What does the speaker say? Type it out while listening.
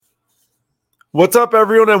What's up,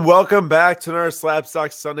 everyone, and welcome back to another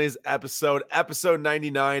Slabstock Sundays episode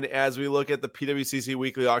 99, as we look at the PWCC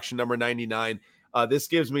Weekly Auction number 99. This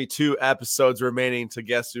gives me 2 episodes remaining to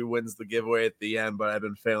guess who wins the giveaway at the end, but I've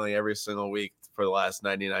been failing every single week for the last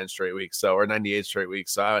 99 straight weeks, or 98 straight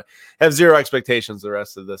weeks, so I have zero expectations the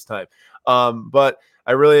rest of this time. But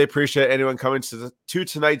I really appreciate anyone coming to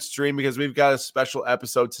tonight's stream, because we've got a special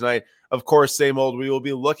episode tonight. Of course, same old, we will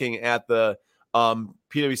be looking at the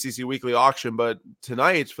PWCC Weekly Auction, but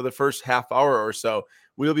tonight, for the first half hour or so,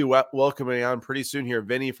 we'll be welcoming on pretty soon here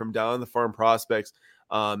Vinny from Down on the Farm Prospects.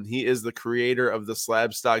 He is the creator of the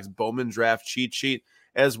Slab Stocks Bowman Draft cheat sheet,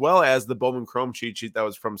 as well as the Bowman Chrome cheat sheet that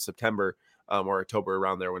was from September or October,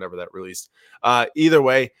 around there, whenever that released. Either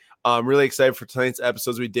way, I'm really excited for tonight's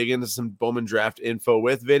episodes. We dig into some Bowman Draft info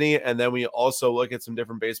with Vinny, and then we also look at some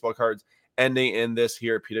different baseball cards ending in this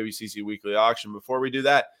here PWCC Weekly Auction. Before we do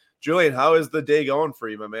that, Julian, how is the day going for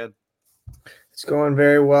you, my man? It's going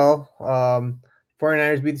very well.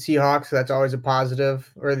 49ers beat the Seahawks, so that's always a positive,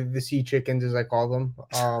 or the Sea Chickens, as I call them.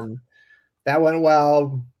 That went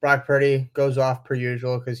well. Brock Purdy goes off per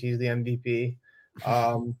usual because he's the MVP.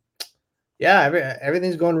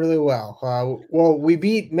 Everything's going really well.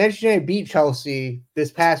 Manchester United beat Chelsea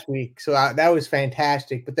this past week, so that was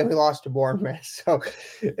fantastic. But then we lost to Bournemouth, so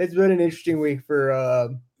it's been an interesting week for.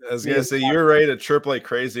 I was gonna say, you were ready to chirp like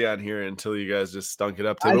crazy on here until you guys just stunk it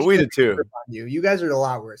up too, but we did too. You guys are a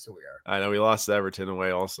lot worse than we are. I know we lost to Everton away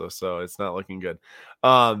also, so it's not looking good.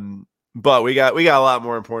 But we got a lot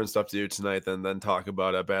more important stuff to do tonight than talk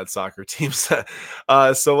about bad soccer teams.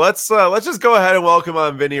 So let's just go ahead and welcome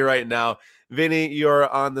on Vinny right now. Vinny, you're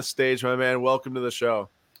on the stage, my man. Welcome to the show.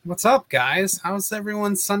 What's up, guys? How's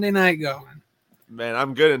everyone's Sunday night going? Man,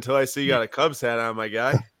 I'm good until I see you got a Cubs hat on, my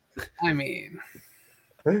guy. I mean,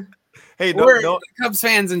 hey, Cubs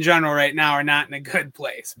fans in general right now are not in a good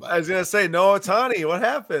place. But I was gonna say, no Ohtani. What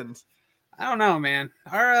happened? I don't know, man.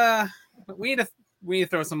 We need to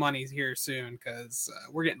throw some money here soon, because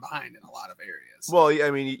we're getting behind in a lot of areas. Well,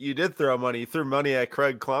 I mean, you did throw money. You threw money at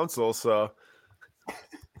Craig Clounsell, so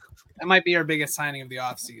that might be our biggest signing of the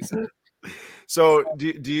offseason. So,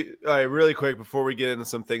 do you really quick before we get into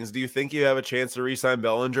some things, do you think you have a chance to re-sign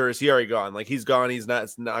Bellinger, or is he already gone? Like, he's gone. He's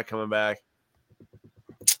not coming back.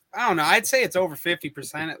 I don't know. I'd say it's over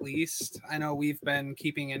 50% at least. I know we've been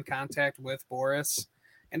keeping in contact with Boris,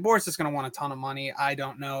 and Boris is going to want a ton of money. I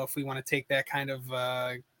don't know if we want to take that kind of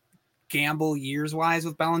gamble years-wise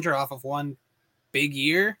with Bellinger off of one big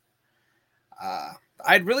year.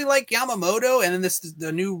 I'd really like Yamamoto, and then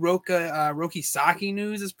the new Roki Saki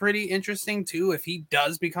news is pretty interesting too. If he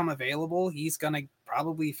does become available, he's going to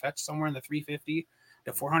probably fetch somewhere in the 350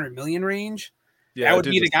 to 400 million range. Yeah, that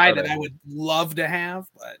would be the guy that I would love to have,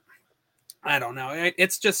 but I don't know.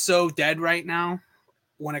 It's just so dead right now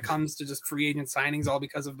when it comes to just free agent signings, all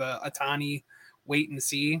because of the Ohtani wait and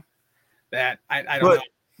see, that I don't know.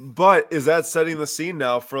 But is that setting the scene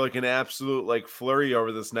now for like an absolute like flurry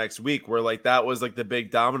over this next week, where like that was like the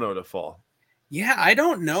big domino to fall? Yeah, I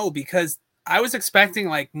don't know, because I was expecting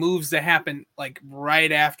like moves to happen like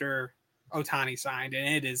right after Ohtani signed,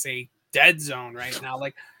 and it is a dead zone right now.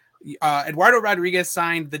 Like, Eduardo Rodriguez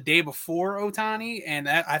signed the day before Ohtani, and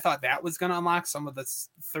I thought that was going to unlock some of the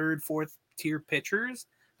third, fourth tier pitchers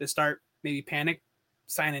to start maybe panic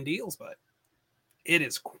signing deals, but it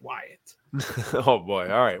is quiet. Oh boy.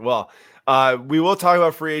 All right. Well, we will talk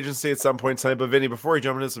about free agency at some point tonight, but Vinny, before we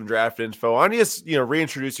jump into some draft info, I want you to just,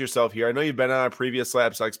 reintroduce yourself here. I know you've been on a previous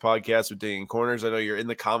Slab Stocks podcast with Digging Corners. I know you're in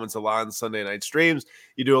the comments a lot on Sunday night streams.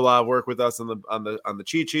 You do a lot of work with us on the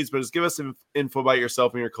cheat sheets, but just give us some info about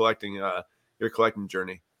yourself and your collecting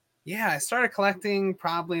journey. Yeah, I started collecting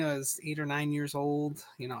probably when I was 8 or 9 years old.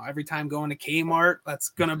 Every time going to Kmart, that's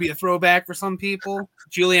going to be a throwback for some people.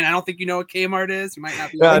 Julian, I don't think you know what Kmart is. You might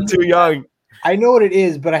not be too young. I know what it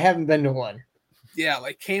is, but I haven't been to one. Yeah,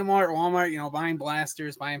 like Kmart, Walmart, buying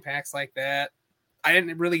blasters, buying packs like that. I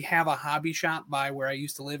didn't really have a hobby shop by where I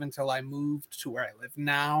used to live until I moved to where I live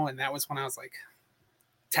now, and that was when I was like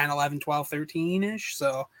 10, 11, 12, 13-ish.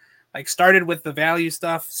 So, like, started with the value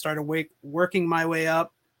stuff, started working my way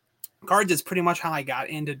up. Cards is pretty much how I got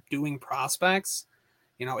into doing prospects.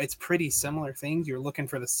 It's pretty similar things. You're looking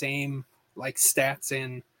for the same like stats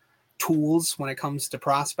and tools when it comes to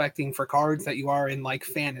prospecting for cards that you are in like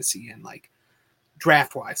fantasy and like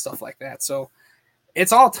draft wise stuff like that. So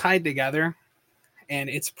it's all tied together, and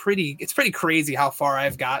it's pretty crazy how far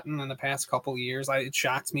I've gotten in the past couple of years. It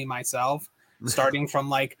shocks me myself, starting from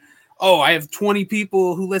like, oh, I have 20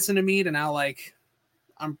 people who listen to me to now like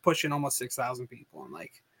I'm pushing almost 6,000 people. And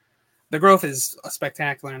like, the growth is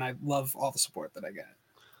spectacular, and I love all the support that I get.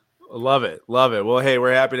 Love it. Love it. Well, hey,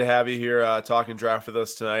 we're happy to have you here talking draft with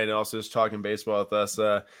us tonight and also just talking baseball with us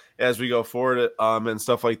as we go forward and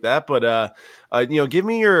stuff like that. But, give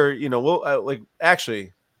me your, we'll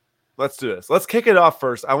actually, let's do this. Let's kick it off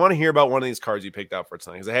first. I want to hear about one of these cards you picked out for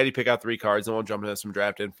tonight because I had you pick out 3 cards and we'll jump into some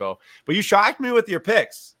draft info. But you shocked me with your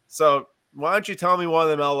picks. So why don't you tell me one of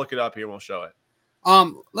them? I'll look it up here and we'll show it.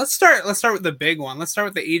 Let's start with the big one. Let's start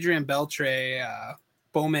with the Adrian Beltre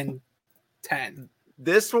Bowman 10.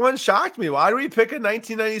 This one shocked me. Why do we pick a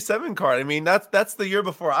 1997 card? I mean, that's the year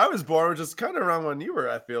before I was born, which is kind of around when you were,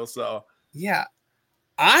 I feel. So yeah,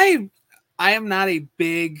 I am not a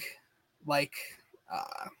big like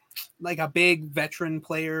a big veteran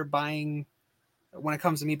player buying when it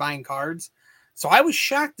comes to me buying cards. So I was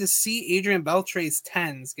shocked to see Adrian Beltre's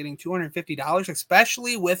 10s getting $250,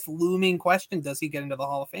 especially with looming question: does he get into the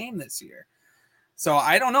Hall of Fame this year? So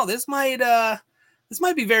I don't know. This might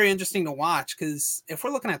be very interesting to watch because if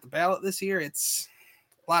we're looking at the ballot this year, it's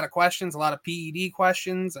a lot of questions, a lot of PED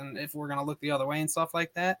questions, and if we're gonna look the other way and stuff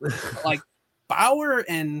like that, like Bauer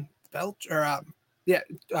and Mauer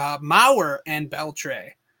and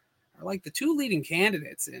Beltre are like the 2 leading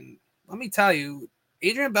candidates. And let me tell you,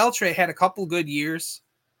 Adrian Beltre had a couple good years,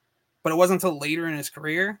 but it wasn't until later in his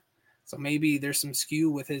career. So maybe there's some skew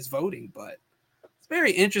with his voting, but it's a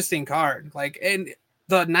very interesting card. And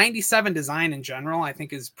the 97 design in general, I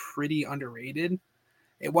think, is pretty underrated.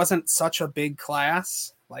 It wasn't such a big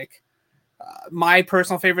class. My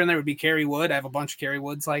personal favorite in there would be Kerry Wood. I have a bunch of Kerry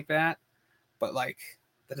Woods like that. But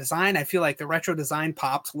the design, I feel like the retro design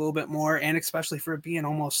pops a little bit more, and especially for it being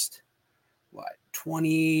almost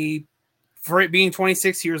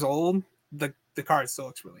 26 years old, the card still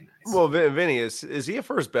looks really nice. Well, Vinny, is he a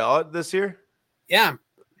first ballot this year? Yeah.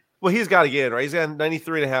 Well, he's got to get in, right? He's got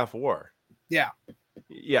 93.5 WAR. Yeah.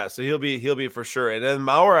 Yeah, so he'll be for sure. And then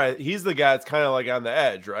Mauer, he's the guy that's kind of like on the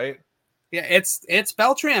edge, right? Yeah, it's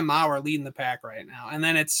Beltre and Mauer leading the pack right now. And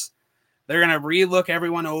then they're gonna relook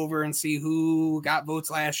everyone over and see who got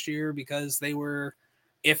votes last year because they were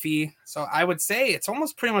iffy. So I would say it's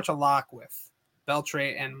almost pretty much a lock with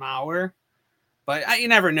Beltre and Mauer. But you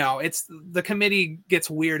never know. The committee gets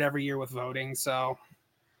weird every year with voting, so.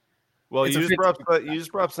 Well, you just brought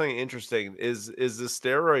up something interesting. Is the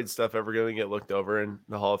steroid stuff ever going to get looked over in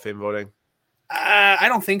the Hall of Fame voting? I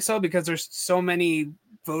don't think so because there's so many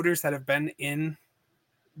voters that have been in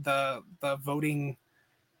the voting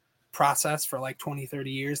process for 20,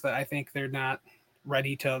 30 years that I think they're not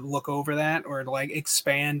ready to look over that or to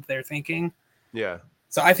expand their thinking. Yeah.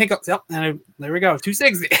 So I think there we go,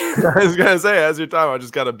 260. I was going to say, as you're talking, I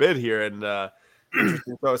just got a bid here and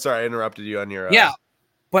interesting. Oh, sorry, I interrupted you on your yeah.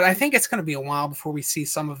 But I think it's going to be a while before we see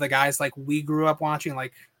some of the guys we grew up watching,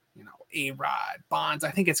 A-Rod, Bonds.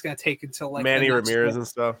 I think it's going to take until Manny Ramirez and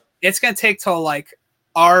stuff. It's going to take till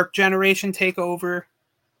our generation take over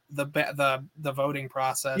the voting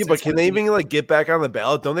process. Yeah, but can they even get back on the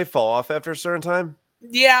ballot? Don't they fall off after a certain time?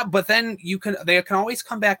 Yeah, but then they can always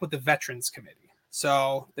come back with the Veterans Committee.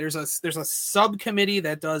 So there's a subcommittee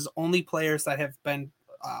that does only players that have been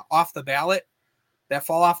off the ballot. That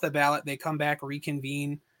fall off the ballot, they come back,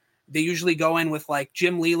 reconvene. They usually go in with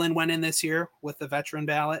Jim Leland went in this year with the veteran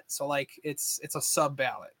ballot. So it's a sub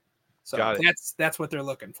ballot. So that's what they're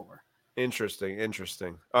looking for. Interesting.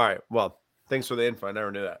 All right. Well, thanks for the info. I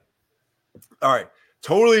never knew that. All right.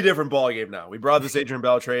 Totally different ball game now. We brought this Adrian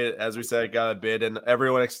Beltre, as we said, got a bid, and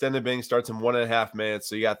everyone extended bidding starts in 1.5 minutes.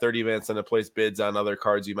 So you got 30 minutes then to place bids on other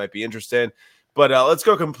cards you might be interested in. But let's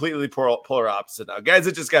go completely polar opposite now. Guys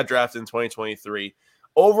that just got drafted in 2023.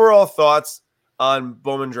 Overall thoughts on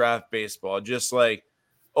Bowman Draft Baseball? Just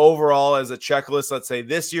overall as a checklist, let's say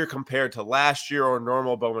this year compared to last year or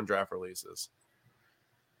normal Bowman Draft releases.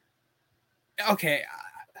 Okay.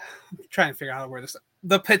 I'm trying to figure out how to word this.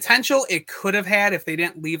 The potential it could have had if they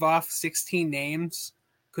didn't leave off 16 names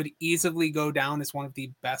could easily go down as one of the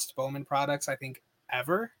best Bowman products, I think,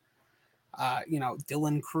 ever.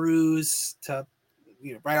 Dylan Cruz to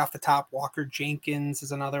right off the top. Walker Jenkins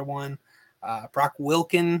is another one. Brock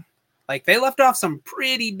Wilkin. They left off some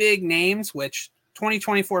pretty big names, which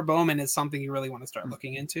 2024 Bowman is something you really want to start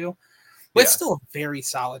looking into. But It's still a very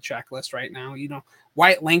solid checklist right now.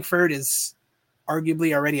 Wyatt Langford is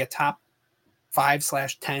arguably already a top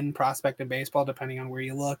 5/10 prospect in baseball, depending on where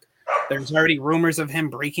you look. There's already rumors of him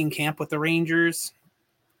breaking camp with the Rangers.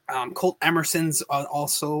 Colt Emerson's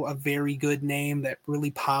also a very good name that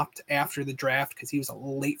really popped after the draft because he was a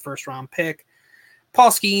late first-round pick. Paul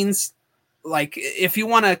Skeens, if you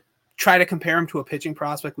want to try to compare him to a pitching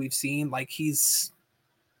prospect we've seen, he's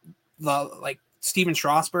the Steven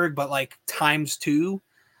Strasburg, but times 2.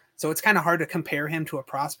 So it's kind of hard to compare him to a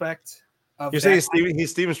prospect of You're that. saying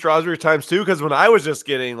he's Steven Strasburg times 2? Because when I was just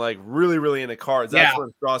getting like really, really into cards, that's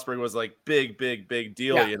when Strasburg was like big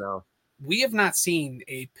deal, you know. We have not seen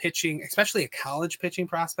a pitching, especially a college pitching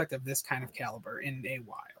prospect of this kind of caliber in a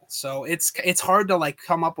while. So it's hard to like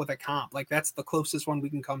come up with a comp. Like that's the closest one we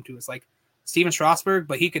can come to is like Steven Strasburg,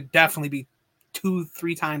 but he could definitely be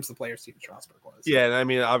 2-3 times the player Steven Strasburg was. Yeah, and I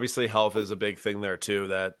mean, obviously health is a big thing there too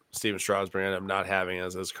that Steven Strasburg ended up not having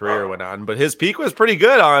as his career went on. But his peak was pretty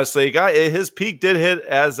good, honestly. His peak did hit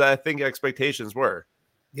as I think expectations were.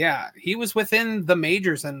 Yeah, he was within the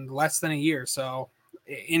majors in less than a year. So,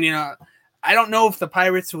 and you know, I don't know if the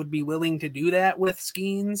Pirates would be willing to do that with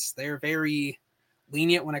Skeens. They're very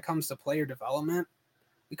lenient when it comes to player development.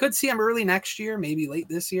 We could see him early next year, maybe late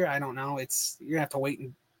this year. I don't know. You're gonna have to wait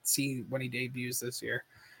and see when he debuts this year.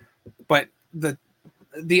 But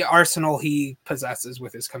the arsenal he possesses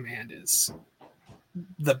with his command is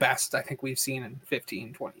the best I think we've seen in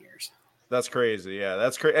 15, 20 years. That's crazy. Yeah,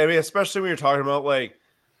 that's crazy. I mean, especially when you're talking about like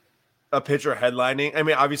a pitcher headlining. I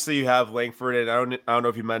mean, obviously you have Langford, and I don't know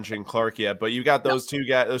if you mentioned Clark yet, but you got those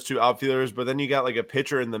two outfielders, but then you got like a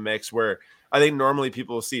pitcher in the mix where I think normally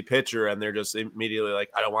people will see pitcher and they're just immediately like,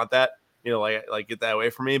 I don't want that, you know, like get that away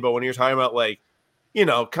from me. But when you're talking about like, you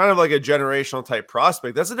know, kind of like a generational type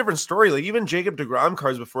prospect, that's a different story. Like even Jacob deGrom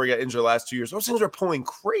cards before he got injured the last 2 years, those things are pulling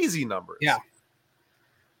crazy numbers. Yeah.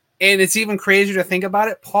 And it's even crazier to think about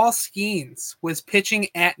it. Paul Skeens was pitching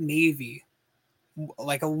at Navy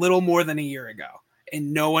like a little more than a year ago,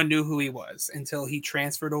 and no one knew who he was until he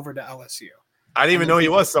transferred over to LSU. I didn't even know he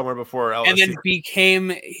was somewhere before LSU. And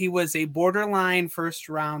then he was a borderline first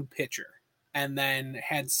round pitcher, and then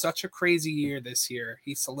had such a crazy year this year.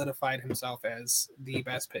 He solidified himself as the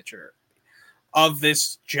best pitcher of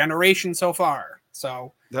this generation so far.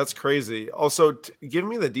 So that's crazy. Also, give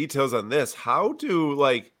me the details on this. How do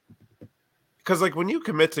because like when you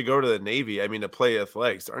commit to go to the Navy, I mean to play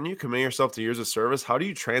athletics, aren't you committing yourself to years of service? How do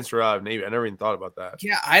you transfer out of Navy? I never even thought about that.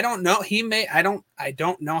 Yeah, I don't know. I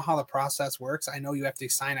don't know how the process works. I know you have to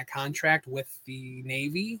sign a contract with the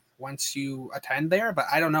Navy once you attend there, but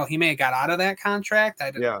I don't know. He may have got out of that contract.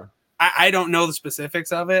 I don't know the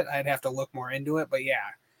specifics of it. I'd have to look more into it. But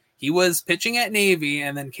yeah, he was pitching at Navy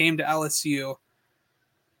and then came to LSU.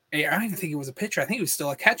 I don't even think he was a pitcher. I think he was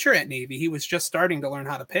still a catcher at Navy. He was just starting to learn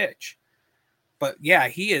how to pitch. But yeah,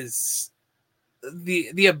 he is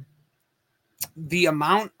the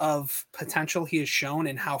amount of potential he has shown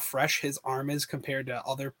and how fresh his arm is compared to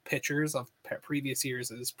other pitchers of previous years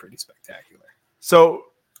is pretty spectacular. So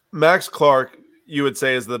Max Clark, you would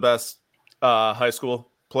say, is the best high school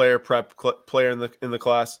player, player in the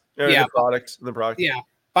class, in the product. Yeah,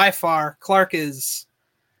 by far, Clark has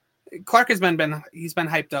been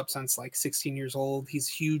hyped up since like 16 years old. He's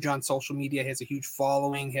huge on social media. He has a huge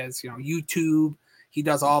following. He has, YouTube. He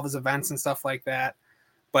does all of his events and stuff like that.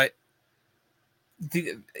 But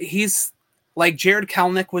he's like Jared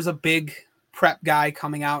Kelenic was a big prep guy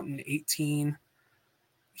coming out in 18.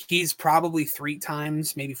 He's probably 3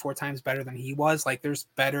 times, maybe 4 times better than he was. Like there's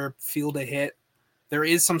better feel to hit. There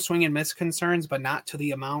is some swing and miss concerns, but not to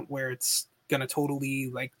the amount where it's going to totally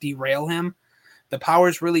like derail him. The power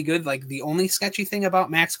is really good. Like the only sketchy thing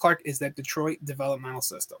about Max Clark is that Detroit developmental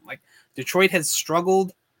system. Like Detroit has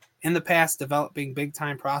struggled in the past developing big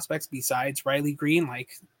time prospects besides Riley Green.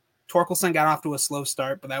 Like Torkelson got off to a slow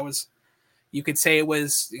start, but that was, you could say it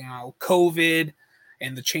was, COVID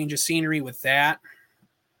and the change of scenery with that.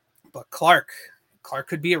 But Clark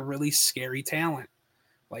could be a really scary talent.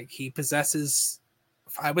 Like he possesses,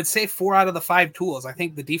 I would say 4 out of the 5 tools. I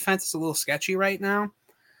think the defense is a little sketchy right now.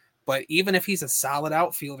 But even if he's a solid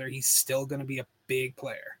outfielder, he's still going to be a big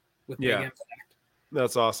player with big impact.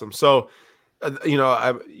 That's awesome. So,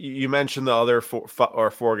 you mentioned the other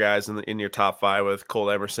 4 guys in your top 5 with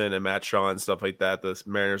Cole Emerson and Matt Shaw and stuff like that, the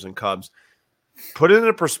Mariners and Cubs. Put it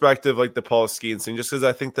into perspective, like the Paul Skeens thing, just because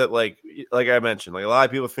I think that, like I mentioned, like a lot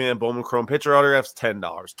of people think Bowman Chrome pitcher autographs $10,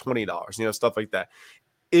 $20, stuff like that.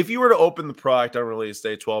 If you were to open the product on release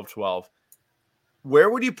day 12/12.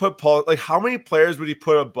 Where would you put Paul? Like, how many players would you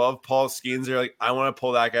put above Paul Skeens? You're like, I want to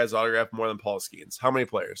pull that guy's autograph more than Paul Skeens. How many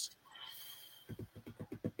players?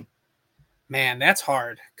 Man, that's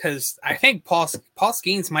hard because I think Paul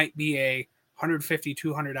Skeens might be a $150,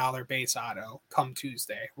 $200 base auto come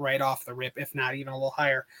Tuesday, right off the rip, if not even a little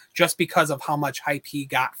higher, just because of how much hype he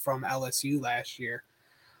got from LSU last year.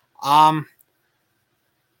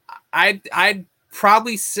 I'd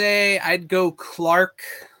probably say I'd go Clark.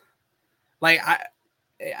 Like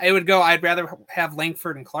I'd rather have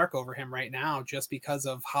Langford and Clark over him right now just because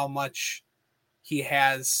of how much he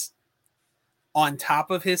has on top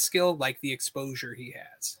of his skill, like the exposure he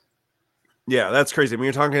has. Yeah, that's crazy. I mean,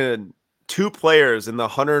 you're talking 2 players in the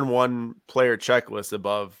 101 player checklist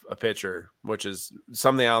above a pitcher, which is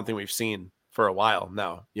something I don't think we've seen for a while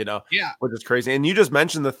now, Yeah. which is crazy. And you just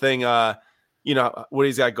mentioned the thing, what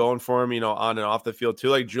he's got going for him, on and off the field too.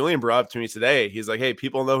 Like Julian brought up to me today. He's like, hey,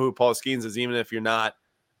 people know who Paul Skeens is, even if you're not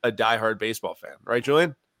a diehard baseball fan. Right,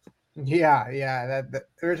 Julian? Yeah. That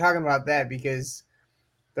we were talking about that because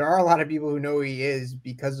there are a lot of people who know who he is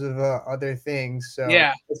because of other things. So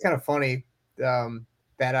Yeah. it's kind of funny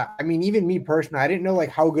that I mean, even me personally, I didn't know like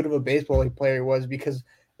how good of a baseball player he was because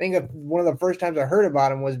I think one of the first times I heard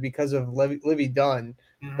about him was because of Livy Dunn.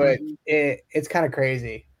 Mm-hmm. But it's kind of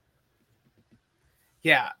crazy.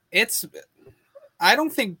 Yeah, I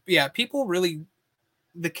don't think people really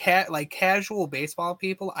casual baseball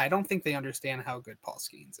people, I don't think they understand how good Paul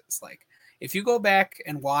Skeens is. Like if you go back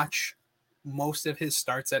and watch most of his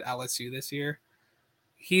starts at LSU this year,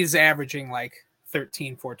 he's averaging like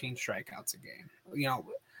 13, 14 strikeouts a game.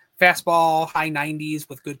 Fastball, high 90s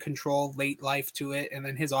with good control, late life to it, and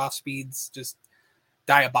then his off speed's just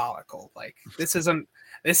diabolical. Like this is an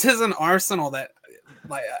arsenal that,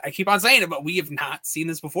 like, I keep on saying it, but we have not seen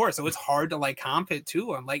this before, so it's hard to like comp it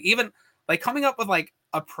to him. Like even like coming up with like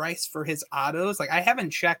a price for his autos, like I haven't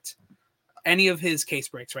checked any of his case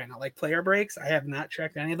breaks right now, like player breaks. I have not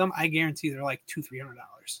checked any of them. I guarantee they're like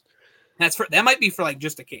 $200-$300. That might be for like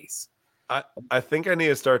just a case. I think I need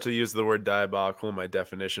to start to use the word diabolical in my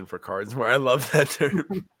definition for cards, where I love that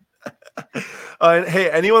term. And hey,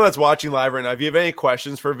 anyone that's watching live right now, if you have any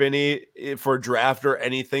questions for Vinny for draft or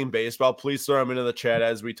anything baseball, please throw them into the chat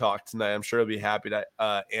as we talk tonight. I'm sure he'll be happy to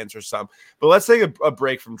answer some. But let's take a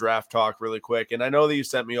break from draft talk really quick. And I know that you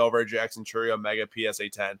sent me over a Jackson Chourio Mega PSA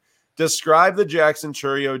 10. Describe the Jackson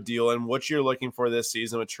Chourio deal and what you're looking for this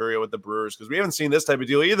season with Chourio with the Brewers, because we haven't seen this type of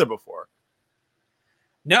deal either before.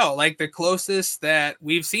 No, like the closest that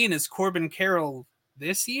we've seen is Corbin Carroll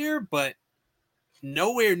this year, but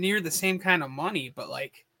nowhere near the same kind of money. But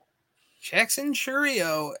like Jackson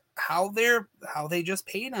Chourio, how they just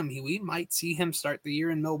paid him, we might see him start the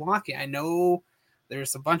year in Milwaukee. I know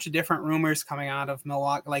there's a bunch of different rumors coming out of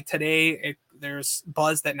Milwaukee. Like today, there's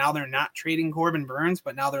buzz that now they're not trading Corbin Burns,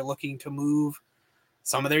 but now they're looking to move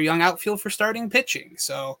some of their young outfield for starting pitching.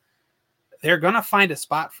 So they're going to find a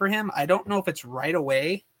spot for him. I don't know if it's right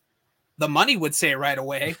away. The money would say right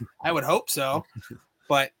away. I would hope so.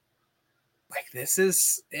 But like this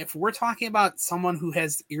is, if we're talking about someone who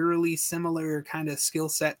has eerily similar kind of skill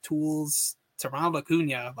set tools to Ronald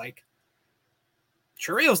Acuna, like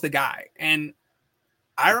Chourio's the guy. And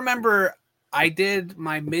I remember I did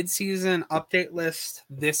my midseason update list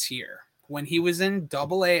this year when he was in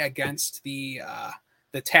Double-A against the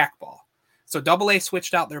tack ball. So Double-A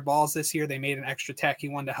switched out their balls this year. They made an extra tacky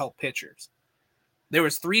one to help pitchers. There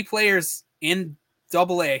was 3 in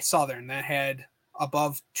Double-A Southern that had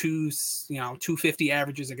above 250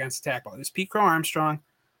 averages against the tack ball. It was Pete Crow Armstrong,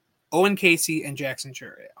 Owen Casey, and Jackson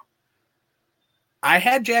Chourio. I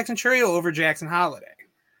had Jackson Chourio over Jackson Holiday,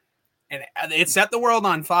 and it set the world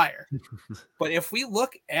on fire. But if we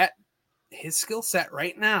look at his skill set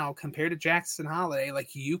right now compared to Jackson Holiday,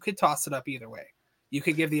 like you could toss it up either way. You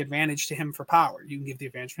could give the advantage to him for power. You can give the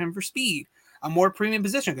advantage for him for speed, a more premium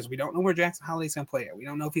position, because we don't know where Jackson Holiday's going to play it. We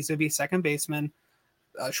don't know if he's going to be a second baseman,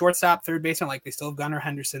 shortstop, third baseman. Like they still have Gunnar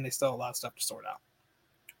Henderson. They still have a lot of stuff to sort out.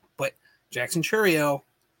 But Jackson Chourio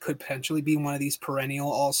could potentially be one of these perennial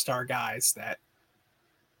all-star guys that,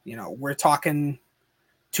 we're talking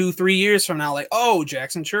 2-3 years from now, like, oh,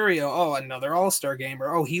 Jackson Chourio, oh, another all-star game,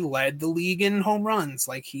 or oh, he led the league in home runs.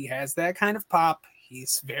 Like he has that kind of pop.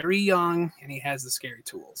 He's very young, and he has the scary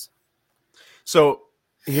tools. So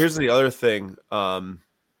here's the other thing.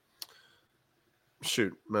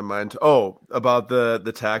 Shoot, my mind. Oh, about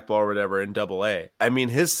the tack ball or whatever in Double-A. I mean,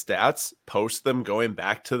 his stats post them going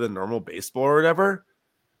back to the normal baseball or whatever.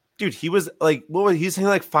 Dude, he was like, he's hitting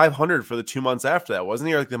like 500 for the 2 months after that, wasn't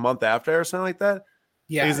he? Or like the month after or something like that?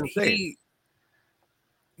 Yeah, he's insane.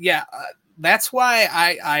 That's why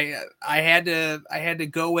I had to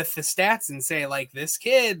go with the stats and say, like, this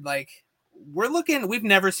kid, like, we've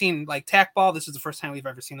never seen like tack ball. This is the first time we've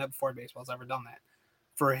ever seen that before baseball's ever done that.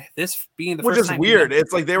 For this being the first time, which is weird.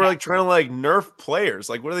 It's like they were like trying to like nerf players.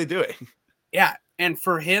 Like, what are they doing? Yeah, and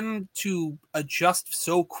for him to adjust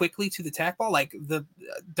so quickly to the tack ball, like the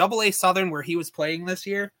Double-A Southern where he was playing this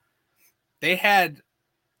year, they had,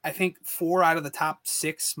 I think, 4 out of the top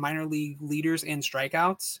 6 minor league leaders in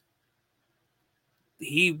strikeouts.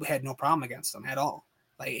 He had no problem against them at all.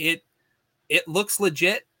 Like it looks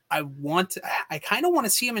legit. I kind of want to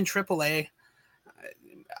see him in AAA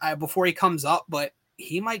before he comes up, but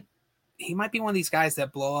he might be one of these guys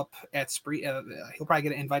that blow up at spring. He'll probably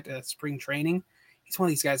get an invite to spring training. he's one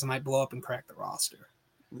of these guys that might blow up and crack the roster.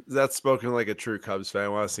 That's spoken like a true Cubs fan. I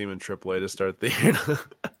want to see him in AAA to start the year.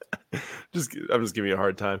 I'm just giving you a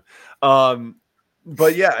hard time.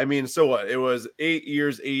 But yeah, I mean, so what? It was 8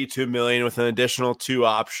 years, $82 million with an additional 2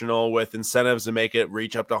 optional with incentives to make it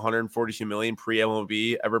reach up to $142 million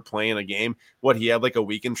pre-MLB ever playing a game. What, he had like a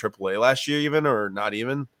week in AAA last year even, or not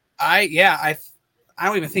even? I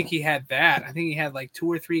don't even think he had that. I think he had like 2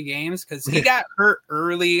 or 3 games because he got hurt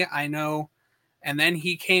early, I know. And then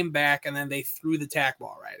he came back and then they threw the tack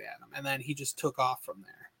ball right at him. And then he just took off from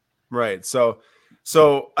there. Right. So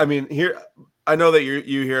I mean, here, I know that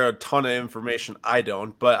you hear a ton of information. I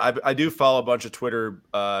don't, but I do follow a bunch of Twitter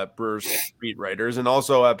Brewers beat writers, and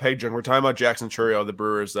also Peg Jung. We're talking about Jackson Chourio, the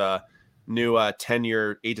Brewers' new 8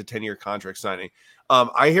 to 10 year contract signing.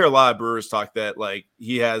 I hear a lot of Brewers talk that like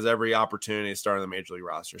he has every opportunity to start on the major league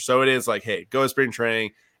roster. So it is like, hey, go to spring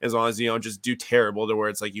training as long as you don't just do terrible to where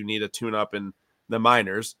it's like you need a tune up in the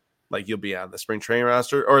minors, like you'll be on the spring training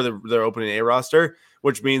roster or their opening A roster,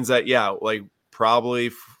 which means that like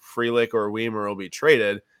probably Frelick or Weimer will be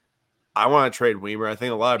traded. I want to trade Weimer. I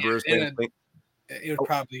think a lot of Brewers fans think it would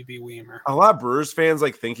probably be Weimer. A lot of Brewers fans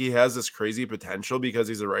like think he has this crazy potential because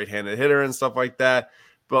he's a right-handed hitter and stuff like that.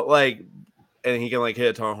 But like, and he can like hit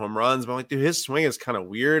a ton of home runs. But like, dude, his swing is kind of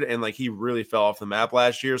weird, and like he really fell off the map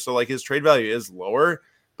last year. So like his trade value is lower.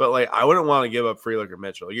 But like, I wouldn't want to give up Frelick or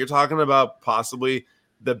Mitchell. You're talking about possibly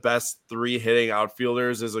the best 3 hitting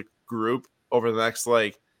outfielders as a group over the next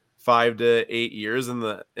like 5 to 8 years in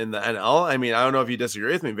the NL. I mean, I don't know if you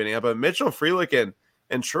disagree with me, Vinny, but Mitchell, Frelick,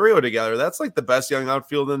 and Chourio together, that's like the best young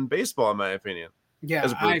outfield in baseball, in my opinion. Yeah,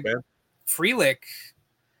 Frelick,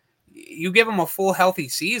 you give him a full healthy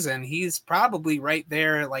season, he's probably right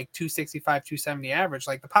there, like 265, 270 average.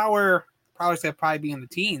 Like the power's gonna probably be in the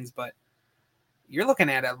teens, but you're looking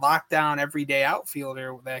at a lockdown everyday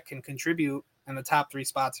outfielder that can contribute in the top 3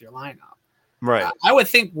 spots of your lineup. Right. I would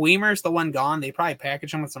think Weimer's the one gone. They probably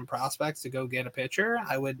package him with some prospects to go get a pitcher.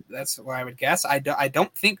 That's what I would guess. I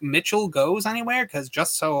don't think Mitchell goes anywhere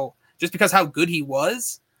just because how good he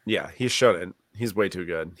was. Yeah, he shouldn't. He's way too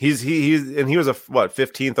good. He was a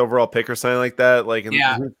 15th overall pick or something like that. Like,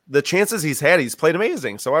 yeah, the chances he's played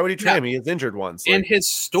amazing. So why would he trade him? He gets injured once. And his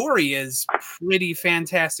story is pretty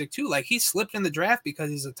fantastic too. Like he slipped in the draft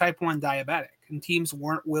because he's a type 1 diabetic, and teams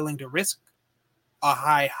weren't willing to risk a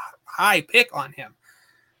high pick on him.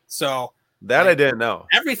 So that I didn't know.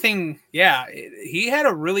 Everything, yeah, he had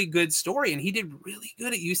a really good story, and he did really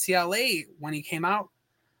good at UCLA when he came out.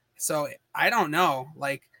 So I don't know.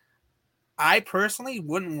 Like, I personally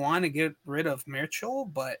wouldn't want to get rid of Mitchell,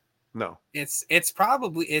 but no, it's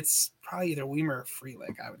probably either Weimer or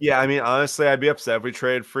Frelick. I mean, honestly, I'd be upset if we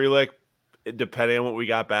traded Frelick. Depending on what we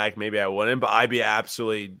got back, maybe I wouldn't, but I'd be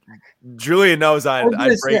absolutely. Julian knows I'd break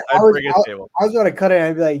his table. I was going to cut it.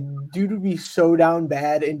 I'd be like, dude would be so down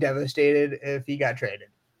bad and devastated if he got traded.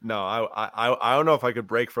 No, I don't know if I could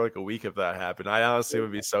break for like a week if that happened. I honestly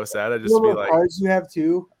would be so sad. I'd just be like, cards you have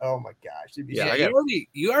too. Oh my gosh,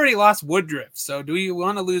 you already lost Woodruff. So do you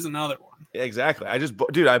want to lose another one? Yeah, exactly.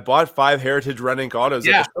 I bought 5 Heritage Red Ink autos.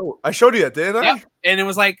 Yeah, I showed you that, didn't I? Yeah. And it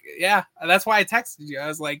was like, yeah, that's why I texted you. I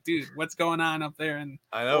was like, dude, what's going on up there? And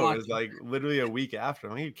I know it was like literally a week after.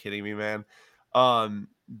 Are you kidding me, man?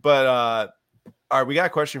 But all right, we got a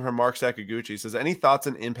question from Mark Sakaguchi. Says, any thoughts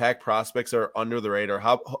on impact prospects that are under the radar?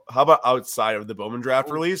 How about outside of the Bowman draft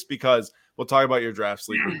release? Because we'll talk about your draft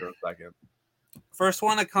sleepers for a second. First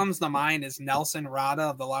one that comes to mind is Nelson Rada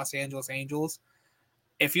of the Los Angeles Angels.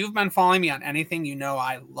 If you've been following me on anything, you know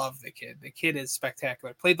I love the kid. The kid is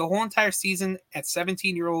spectacular. Played the whole entire season at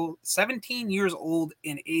 17 years old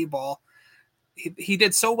in A-ball. He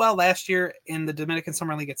did so well last year in the Dominican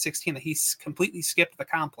Summer League at 16 that he completely skipped the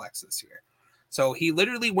complex this year. So he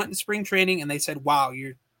literally went in spring training and they said, wow,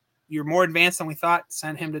 you're more advanced than we thought.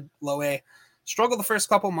 Send him to low A. Struggled the first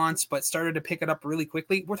couple months, but started to pick it up really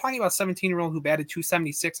quickly. We're talking about a 17-year-old who batted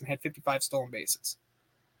 .276 and had 55 stolen bases.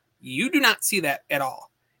 You do not see that at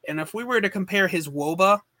all. And if we were to compare his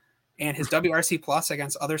WOBA and his WRC plus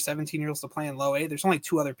against other 17-year-olds to play in low A, there's only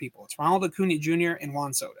 2 other people. It's Ronald Acuna Jr. and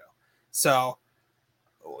Juan Soto. So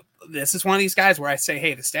this is one of these guys where I say,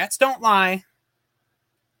 hey, the stats don't lie.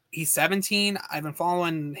 He's 17. I've been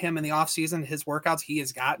following him in the offseason. His workouts, he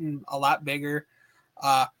has gotten a lot bigger.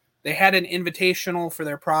 They had an invitational for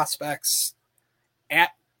their prospects at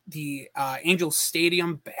the Angels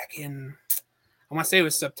Stadium back in, I want to say it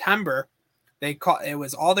was September. It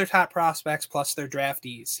was all their top prospects plus their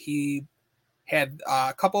draftees. He had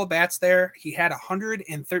a couple of bats there. He had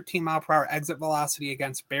 113 mile per hour exit velocity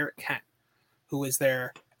against Barrett Kent, who is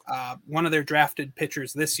their one of their drafted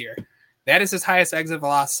pitchers this year. That is his highest exit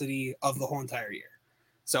velocity of the whole entire year.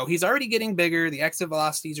 So he's already getting bigger. The exit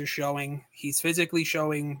velocities are showing. He's physically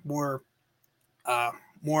showing more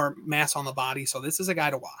mass on the body. So this is a guy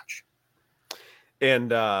to watch.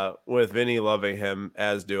 And with Vinny loving him,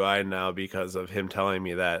 as do I now, because of him telling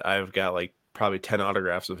me that, I've got like probably 10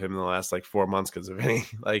 autographs of him in the last like 4 months because of Vinny.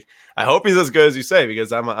 Like, I hope he's as good as you say,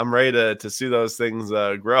 because I'm ready to see those things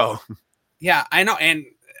grow. Yeah, I know. And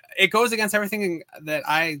it goes against everything that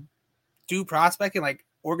I do prospecting. Like,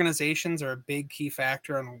 organizations are a big key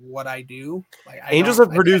factor on what I do. Like, Angels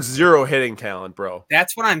have produced zero hitting talent, bro.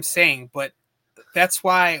 That's what I'm saying. But that's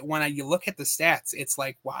why when you look at the stats, it's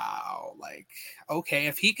like, wow, like, okay,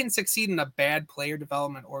 if he can succeed in a bad player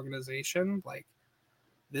development organization, like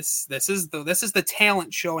this is the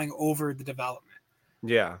talent showing over the development.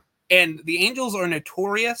 Yeah. And the Angels are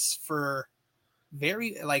notorious for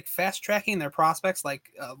very like fast tracking their prospects.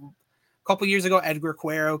 Like a couple years ago, Edgar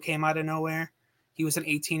Cuero came out of nowhere. He was an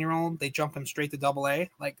 18-year-old. They jumped him straight to AA.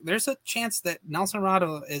 Like, there's a chance that Nelson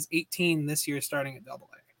Rado is 18 this year starting at AA.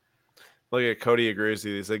 Look at Cody agrees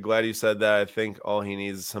with you. He said, glad you said that. I think all he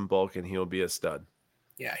needs is some bulk and he'll be a stud.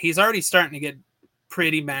 Yeah, he's already starting to get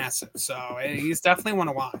pretty massive. So he's definitely one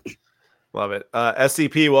to watch. Love it.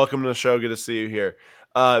 SCP, welcome to the show. Good to see you here.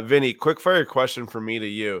 Vinny, quick fire question from me to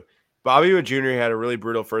you. Bobby Witt Jr. had a really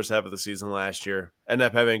brutal first half of the season last year. Ended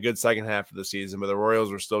up having a good second half of the season, but the Royals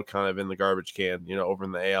were still kind of in the garbage can, over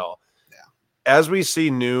in the AL. Yeah. As we see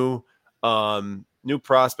new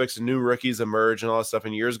prospects and new rookies emerge and all that stuff,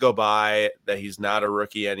 and years go by that he's not a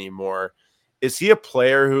rookie anymore, is he a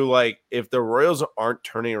player who, like, if the Royals aren't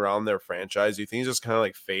turning around their franchise, do you think he's just kind of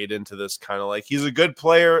like fade into this kind of like, he's a good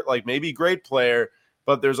player, like maybe great player,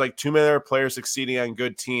 but there's like too many other players succeeding on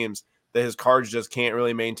good teams that his cards just can't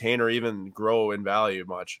really maintain or even grow in value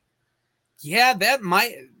much? Yeah,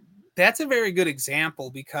 that's a very good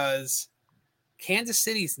example, because Kansas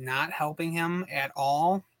City's not helping him at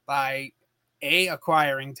all by A,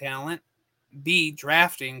 acquiring talent, B,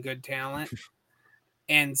 drafting good talent,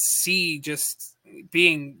 and C, just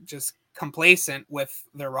being just complacent with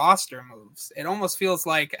their roster moves. It almost feels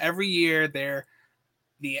like every year they're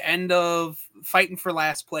the end of fighting for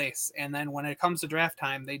last place, and then when it comes to draft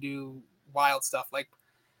time, they do wild stuff. Like,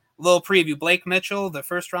 a little preview: Blake Mitchell, the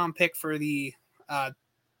first round pick for the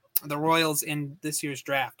Royals in this year's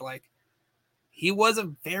draft. Like, he was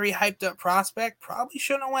a very hyped up prospect. Probably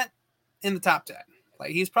shouldn't have went in the top 10.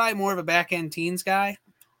 Like, he's probably more of a back end teens guy.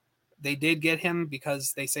 They did get him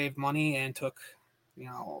because they saved money and took,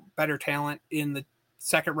 better talent in the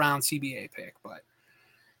second round CBA pick. But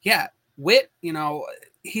yeah, Witt,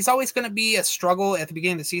 he's always going to be a struggle at the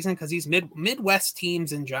beginning of the season because these Midwest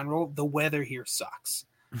teams in general, the weather here sucks.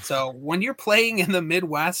 So when you're playing in the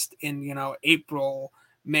Midwest in, April,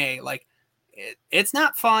 May, like, it's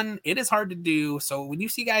not fun. It is hard to do. So when you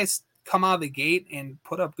see guys come out of the gate and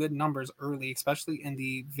put up good numbers early, especially in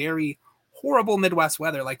the very horrible Midwest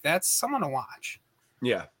weather, like, that's someone to watch.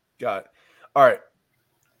 Yeah, got it. All right.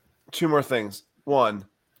 Two more things. One,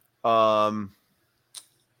 One,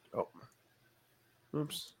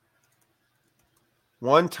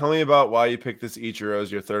 tell me about why you picked this Ichiro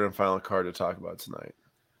as your third and final card to talk about tonight.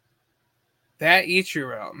 That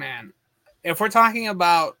Ichiro, man. If we're talking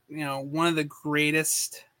about, one of the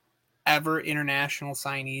greatest ever international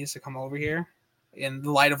signees to come over here in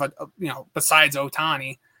the light of, besides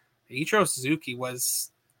Ohtani, Ichiro Suzuki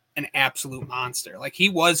was an absolute monster. Like, he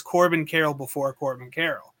was Corbin Carroll before Corbin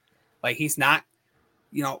Carroll. Like, he's not,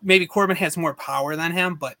 maybe Corbin has more power than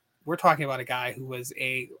him, but we're talking about a guy who was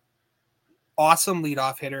a awesome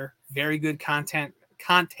leadoff hitter, very good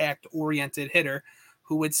contact-oriented hitter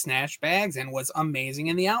who would snatch bags and was amazing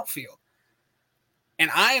in the outfield. And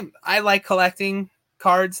I like collecting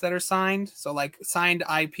cards that are signed. So, like, signed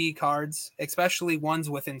IP cards, especially ones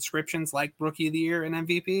with inscriptions like Rookie of the Year and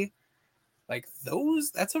MVP. Like,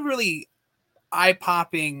 that's a really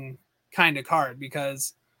eye-popping kind of card,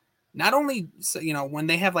 because not only, when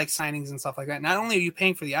they have like signings and stuff like that, not only are you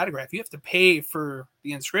paying for the autograph, you have to pay for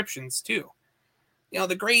the inscriptions too.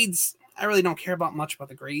 The grades, I really don't care much about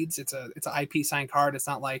the grades. It's an IP signed card. It's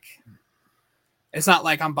not like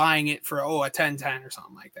I'm buying it for a 10-10 or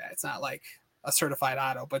something like that. It's not like a certified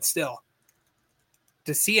auto, but still,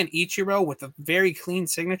 to see an Ichiro with a very clean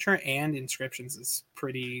signature and inscriptions is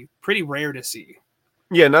pretty rare to see.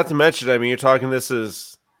 Yeah, not to mention, I mean, you're talking, he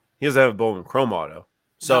doesn't have a Bowman Chrome auto.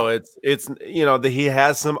 So no. It's he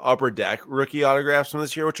has some upper deck rookie autographs from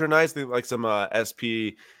this year, which are nice. They like some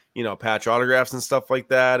SP, patch autographs and stuff like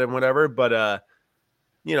that and whatever. But on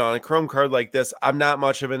a Chrome card like this, I'm not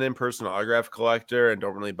much of an in-person autograph collector and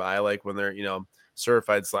don't really buy like when they're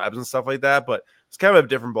certified slabs and stuff like that. But it's kind of a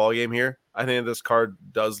different ballgame here. I think this card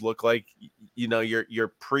does look like, your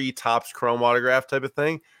pre-Topps Chrome autograph type of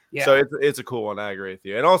thing. Yeah. So it's a cool one. I agree with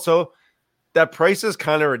you. And also, that price is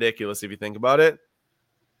kind of ridiculous if you think about it.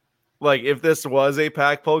 Like, if this was a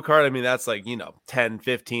pack pull card, I mean, that's like, $10,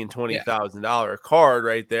 $15, $20,000 card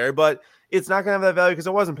right there. But it's not going to have that value because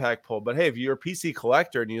it wasn't pack pull. But hey, if you're a PC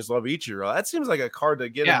collector and you just love Ichiro, that seems like a card to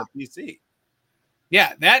get in the PC.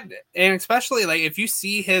 Yeah, that, and especially like if you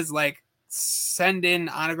see his like send in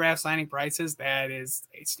autograph signing prices, that is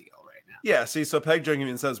a steal right now. Yeah, see, so Peg Junk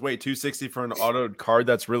even says, wait, $260 for an autoed card,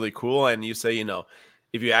 that's really cool. And you say,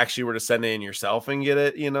 if you actually were to send it in yourself and get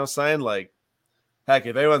it, signed, like, heck,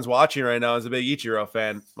 if anyone's watching right now is a big Ichiro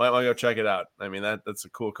fan, might want to go check it out. I mean, that's a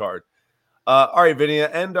cool card. All right, Vinny,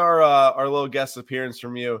 end our little guest appearance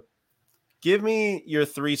from you. Give me your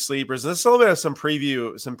 3 sleepers. This is a little bit of some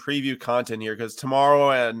preview content here because tomorrow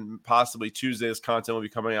and possibly Tuesday's content will be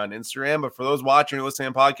coming on Instagram. But for those watching or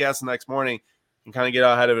listening to podcasts the next morning, and kind of get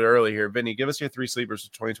out ahead of it early here. Vinny, give us your 3 sleepers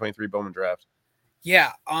for 2023 Bowman draft.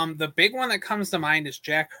 Yeah, the big one that comes to mind is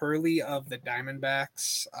Jack Hurley of the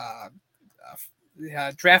Diamondbacks.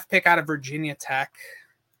 Draft pick out of Virginia Tech.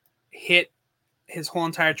 Hit his whole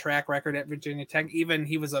entire track record at Virginia Tech. Even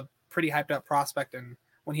he was a pretty hyped up prospect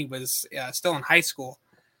when he was still in high school.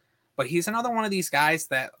 But he's another one of these guys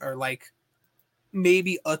that are like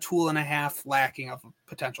maybe a tool and a half lacking of a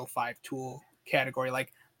potential 5-tool category.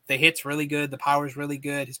 Like, the hit's really good. The power's really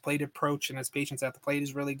good. His plate approach and his patience at the plate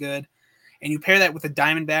is really good. And you pair that with the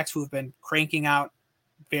Diamondbacks, who have been cranking out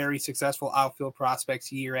very successful outfield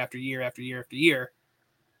prospects year after year after year after year.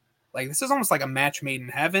 Like, this is almost like a match made in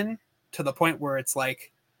heaven, to the point where it's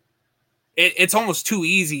like, it's almost too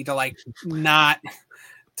easy to not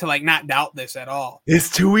doubt this at all. It's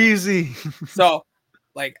too easy. So,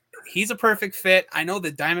 like, he's a perfect fit. I know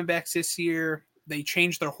the Diamondbacks this year, they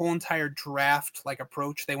changed their whole entire draft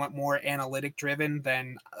approach. They went more analytic driven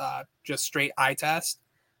than just straight eye test.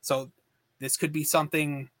 So this could be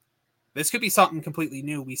something completely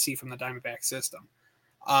new we see from the Diamondback system.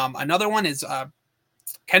 Another one is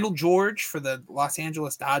Kendall George for the Los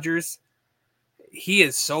Angeles Dodgers. He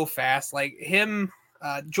is so fast. Like him,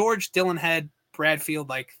 George, Dillonhead,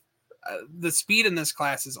 Bradfield, the speed in this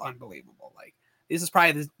class is unbelievable. Like, this is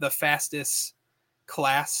probably the fastest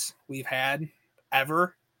class we've had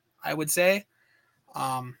ever, I would say.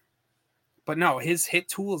 But no, his hit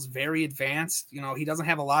tool is very advanced. He doesn't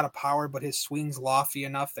have a lot of power, but his swing's lofty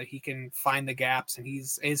enough that he can find the gaps, and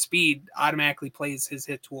his speed automatically plays his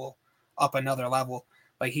hit tool up another level.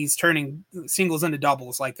 Like, he's turning singles into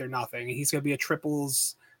doubles like they're nothing. He's going to be a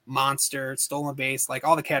triples monster, stolen base, like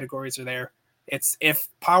all the categories are there. It's, if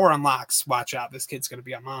power unlocks, watch out, this kid's going to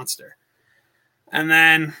be a monster. And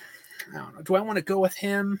then, I don't know, do I want to go with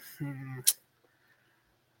him?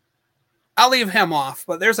 I'll leave him off,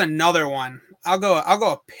 but there's another one. I'll go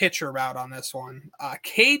a pitcher route on this one.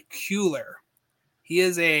 Cade Kuehler. He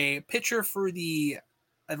is a pitcher for the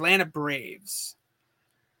Atlanta Braves.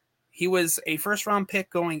 He was a first-round pick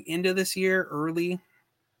going into this year early.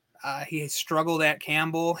 He struggled at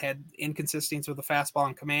Campbell, had inconsistencies with the fastball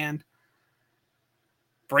and command.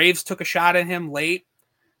 Braves took a shot at him late.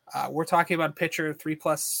 We're talking about a pitcher,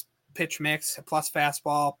 3+ pitch mix, plus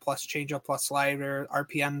fastball, plus changeup, plus slider.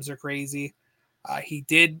 RPMs are crazy. He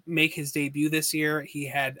did make his debut this year. He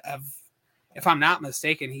had, if I'm not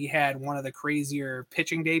mistaken, he had one of the crazier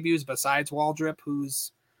pitching debuts besides Waldrop,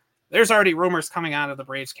 there's already rumors coming out of the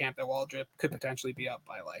Braves camp that Waldrop could potentially be up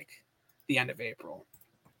by the end of April.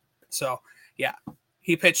 So, yeah,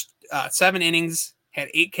 he pitched 7 innings, had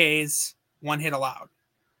 8 Ks, 1 hit allowed.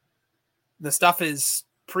 The stuff is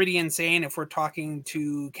pretty insane. If we're talking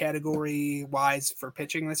to category wise for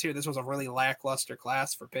pitching this year, this was a really lackluster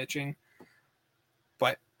class for pitching.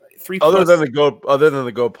 But 3+ other than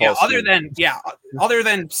the go Paul. Other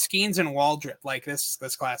than Skeens and Waldrop, like this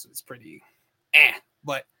class was pretty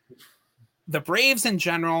But the Braves in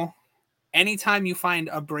general, anytime you find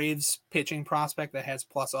a Braves pitching prospect that has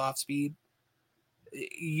plus off speed,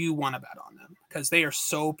 you want to bet on them because they are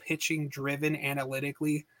so pitching driven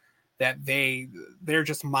analytically that they're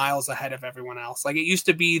just miles ahead of everyone else. Like, it used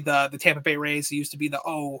to be the Tampa Bay Rays. It used to be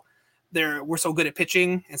we're so good at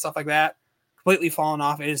pitching and stuff like that. Completely fallen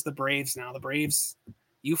off. It is the Braves now. The Braves,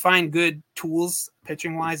 you find good tools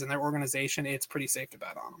pitching wise in their organization, it's pretty safe to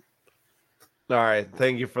bet on them. All right,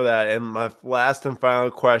 thank you for that. And my last and final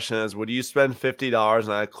question is, would you spend $50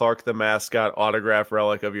 on a Clark the Mascot autograph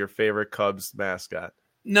relic of your favorite Cubs mascot?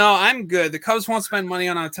 No, I'm good. The Cubs won't spend money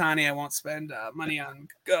on Ohtani. I won't spend money on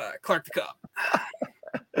Clark the Cub.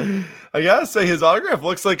 I gotta say, his autograph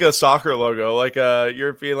looks like a soccer logo, like a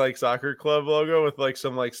European like soccer club logo with like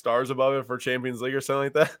some like stars above it for Champions League or something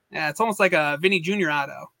like that. Yeah, it's almost like a Vinny Jr.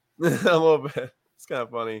 auto. A little bit. It's kind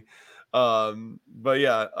of funny. But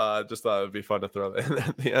yeah, just thought it'd be fun to throw that in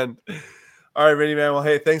at the end. All right, Vinny, man. Well,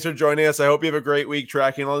 hey, thanks for joining us. I hope you have a great week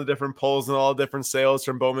tracking all the different polls and all the different sales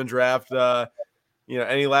from Bowman Draft.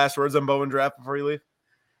 Any last words on Bowman Draft before you leave?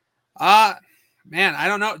 Man, I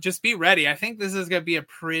don't know. Just be ready. I think this is going to be a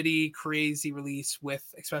pretty crazy release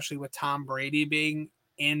especially with Tom Brady being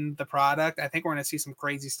in the product. I think we're going to see some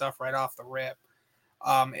crazy stuff right off the rip.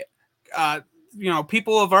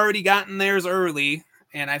 People have already gotten theirs early,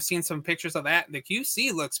 and I've seen some pictures of that. The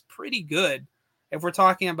QC looks pretty good. If we're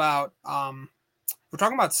talking about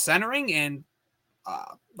centering and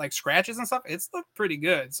like scratches and stuff, it's looked pretty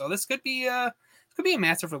good. So this could be a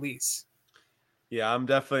massive release. Yeah, I'm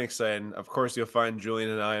definitely excited. Of course, you'll find Julian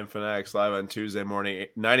and I in Fanatics Live on Tuesday morning,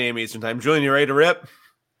 9 a.m. Eastern Time. Julian, you ready to rip?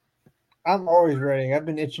 I'm always ready. I've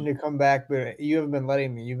been itching to come back, but you haven't been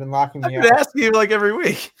letting me. You've been locking me I've been asking you like every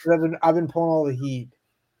week. I've been pulling all the heat.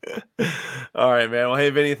 All right, man. Well, hey,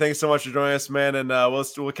 Vinny, thanks so much for joining us, man. And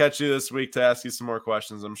we'll catch you this week to ask you some more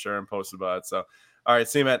questions, I'm sure, and post about it. So, all right,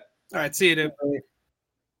 see you, man. All right, see you, dude.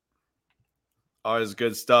 Always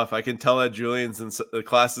good stuff. I can tell that Julian's in the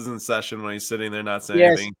class is in session when he's sitting there not saying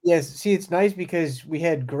anything. Yes. See, it's nice because we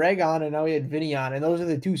had Greg on and now we had Vinny on, and those are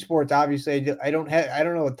the two sports. Obviously, I don't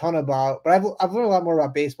know a ton about, but I've learned a lot more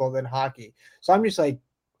about baseball than hockey. So I'm just like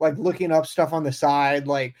looking up stuff on the side,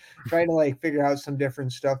 like trying to like figure out some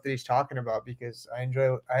different stuff that he's talking about because I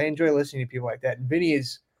enjoy listening to people like that. And Vinny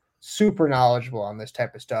is super knowledgeable on this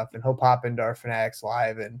type of stuff, and he'll pop into our Fanatics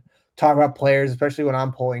Live and talk about players, especially when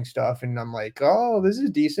I'm pulling stuff, and I'm like, "Oh, this is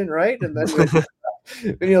decent, right?" And then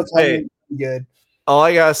he'll tell me good. All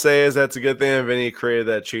I gotta say is that's a good thing that Vinny created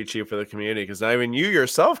that cheat sheet for the community because now even you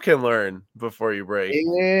yourself can learn before you break.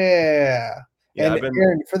 Yeah. And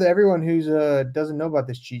Aaron, for everyone who's doesn't know about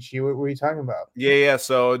this cheat sheet, what are you talking about? Yeah.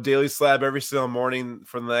 So Daily Slab every single morning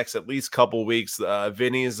for the next at least couple weeks.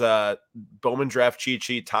 Vinny's Bowman Draft cheat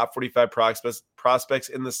sheet, top 45 prospects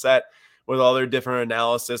in the set, with all their different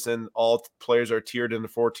analysis, and all players are tiered into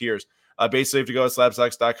 4 tiers. Basically, if you go to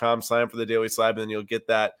slabstocks.com, sign up for the Daily Slab, and then you'll get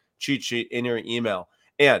that cheat sheet in your email.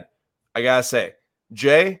 And I got to say,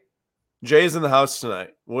 Jay is in the house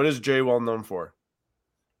tonight. What is Jay well known for?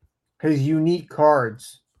 His unique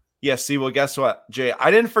cards. Yeah, see, well, guess what, Jay? I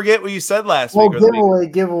didn't forget what you said last week.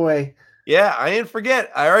 Giveaway. Yeah, I didn't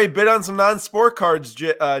forget. I already bid on some non-sport cards,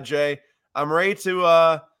 Jay. I'm ready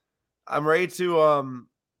to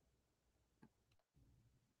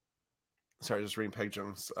sorry, just reading Peg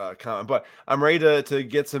Jones' comment, but I'm ready to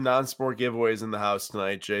get some non-sport giveaways in the house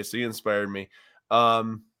tonight, Jay. So you inspired me.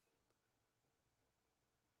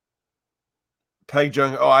 Peg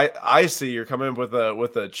Jung. Oh, I see. You're coming up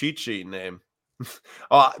with a cheat sheet name.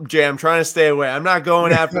 Oh, Jay, I'm trying to stay away. I'm not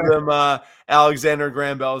going after them Alexander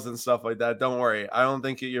Graham Bells and stuff like that. Don't worry. I don't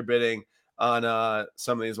think you're bidding on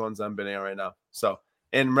some of these ones I'm bidding on right now. So,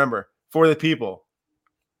 and remember, for the people.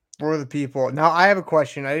 For the people. Now, I have a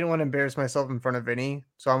question. I didn't want to embarrass myself in front of Vinny,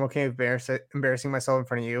 so I'm okay with embarrassing myself in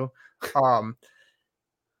front of you.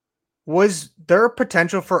 Was there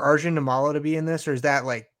potential for Arjun Namala to be in this, or is that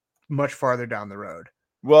like much farther down the road?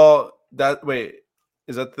 Well,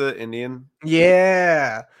 is that the Indian?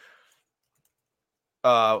 Yeah.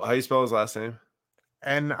 How do you spell his last name?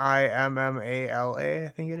 Nimmala, I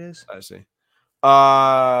think it is. I see.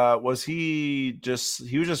 Was he was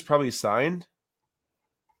just probably signed?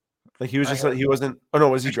 Like he wasn't. Oh no,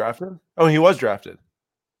 was he drafted? Oh, he was drafted.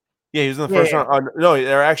 Yeah, he was in the first round. No,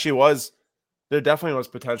 there definitely was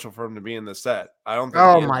potential for him to be in the set. I don't think.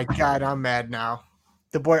 Oh my God, I'm mad now.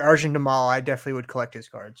 The boy Arjun Namala, I definitely would collect his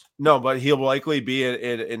cards. No, but he'll likely be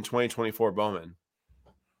in 2024 Bowman.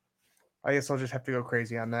 I guess I'll just have to go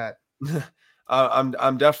crazy on that.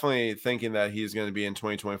 I'm definitely thinking that he's going to be in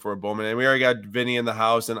 2024 Bowman, and we already got Vinny in the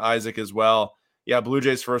house and Isaac as well. Yeah, Blue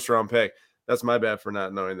Jays first round pick. That's my bad for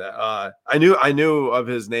not knowing that. I knew of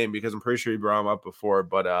his name because I'm pretty sure he brought him up before.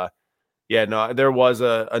 But there was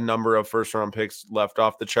a number of first round picks left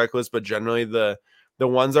off the checklist, but generally the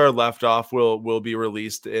ones that are left off will be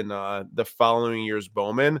released in the following year's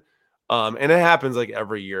Bowman. And it happens like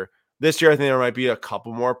every year. This year, I think there might be a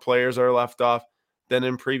couple more players that are left off than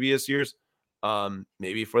in previous years.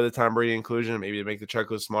 Maybe for the Tom Brady inclusion, maybe to make the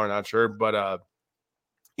checklist smaller, not sure. But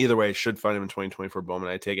either way, should find him in 2024 Bowman.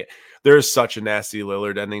 I take it. There is such a nasty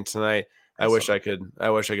Lillard ending tonight. I wish I could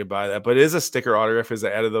buy that, but it is a sticker autograph because I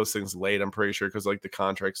added those things late. I'm pretty sure because like the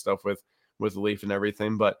contract stuff with Leaf and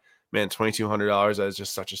everything. But Man, $2,200. That is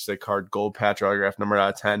just such a sick card. Gold patch autograph, number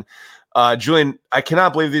out of 10. Julian, I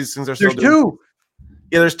cannot believe these things are still There's two.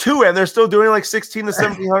 Yeah, there's two, and they're still doing like $1,600 to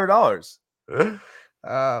 $1,700.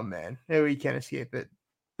 Oh man, maybe we can't escape it.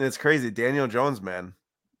 It's crazy. Daniel Jones, man.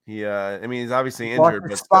 He's obviously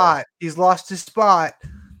injured, but he's lost his spot.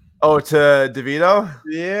 Oh, to DeVito?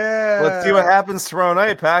 Yeah. Let's see what happens tomorrow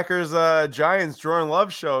night. Packers, Giants, Jordan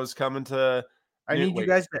Love shows coming to. I need you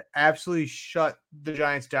guys to absolutely shut the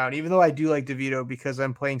Giants down, even though I do like DeVito because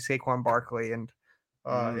I'm playing Saquon Barkley, and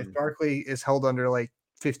if Barkley is held under like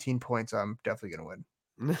 15 points, I'm definitely gonna win.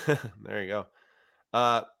 There you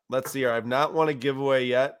go. Let's see here. I've not won a giveaway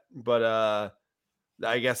yet, but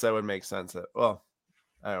I guess that would make sense. Well,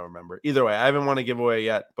 I don't remember. Either way, I haven't won a giveaway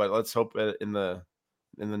yet, but let's hope in the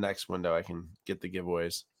next window I can get the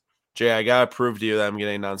giveaways. Jay, I gotta prove to you that I'm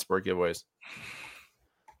getting non-sport giveaways.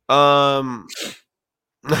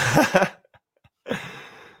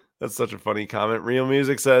 That's such a funny comment. Real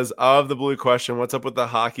Music says, of the blue question, what's up with the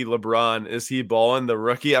hockey LeBron? Is he balling the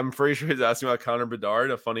rookie? I'm pretty sure he's asking about Connor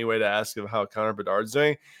Bedard. A funny way to ask him how Connor Bedard's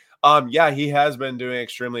doing. Yeah, he has been doing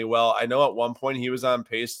extremely well. I know at one point he was on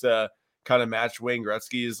pace to kind of match Wayne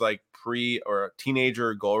Gretzky's like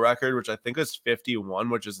teenager goal record, which I think was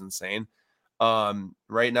 51, which is insane.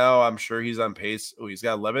 Right now, I'm sure he's on pace. Oh, he's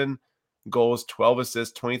got 11 goals, 12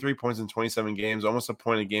 assists, 23 points in 27 games. Almost a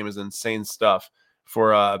point a game is insane stuff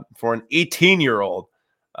for an 18-year-old,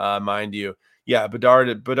 mind you. Yeah,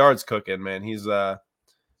 Bedard's cooking, man. He's gonna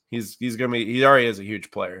be. He already is a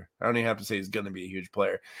huge player. I don't even have to say he's gonna be a huge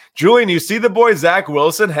player. Julian, you see the boy Zach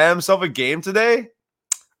Wilson had himself a game today?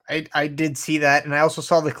 I did see that, and I also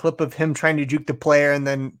saw the clip of him trying to juke the player and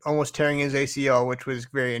then almost tearing his ACL, which was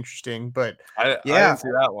very interesting. But I didn't see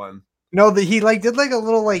that one. No, he did like a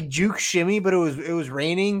little like juke shimmy, but it was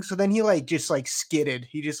raining, so then he like just like skidded.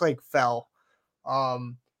 He just like fell.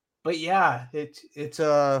 But yeah, it's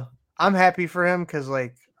I'm happy for him because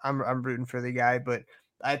like I'm rooting for the guy, but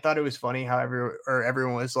I thought it was funny how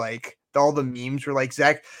everyone was like, all the memes were like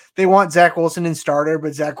they want Zach Wilson in starter,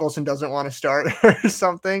 but Zach Wilson doesn't want to start or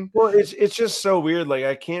something. Well, it's just so weird. Like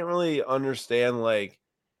I can't really understand like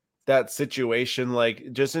that situation,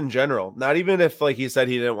 like just in general. Not even if like he said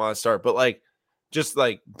he didn't want to start, but like just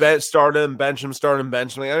like start him, bench him, start him,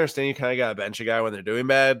 bench him. Like I understand you kind of gotta bench a guy when they're doing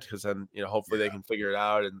bad because then hopefully they can figure it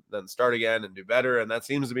out and then start again and do better. And that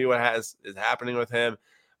seems to be what is happening with him.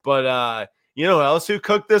 But you know who else who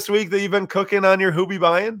cooked this week that you've been cooking on your Hoobie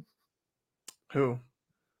buying? Who?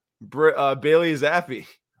 Bailey Zappi.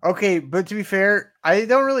 Okay, but to be fair, I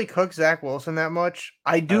don't really cook Zach Wilson that much.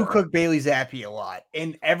 I do cook Bailey Zappi a lot,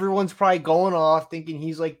 and everyone's probably going off thinking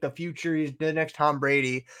he's like the future, he's the next Tom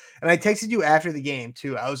Brady. And I texted you after the game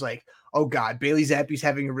too. I was like, "Oh God, Bailey Zappi's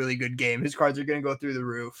having a really good game. His cards are going to go through the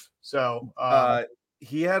roof." So there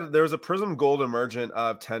was a Prism Gold Emergent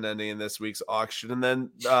of 10 ending in this week's auction, and then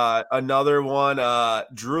another one,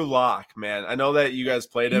 Drew Lock. Man, I know that you guys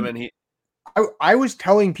played him, and I was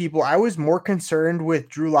telling people I was more concerned with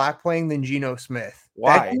Drew Lock playing than Geno Smith.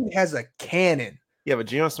 Why? That dude has a cannon. Yeah, but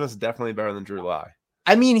Geno Smith's definitely better than Drew Lock.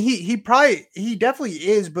 I mean, he definitely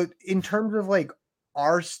is, but in terms of like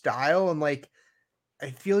our style and like, I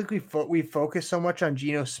feel like we focus so much on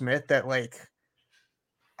Geno Smith that like,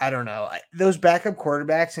 I don't know, those backup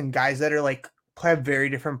quarterbacks and guys that are like have very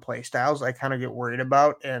different play styles, I kind of get worried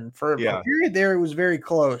about. And for a period there, it was very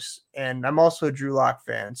close. And I'm also a Drew Lock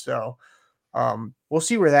fan, so. We'll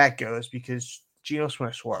see where that goes because Geno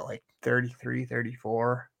Smith's what, like 33,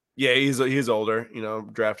 34. Yeah, he's older,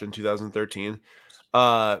 drafted in 2013.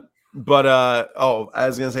 I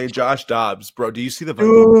was gonna say Josh Dobbs, bro. Do you see the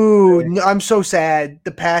Vikings? Dude, I'm so sad.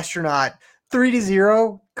 The Pastronaut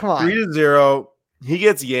 3-0. Come on. 3-0. He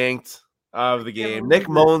gets yanked out of the game. Nick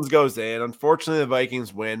Mullins goes in. Unfortunately, the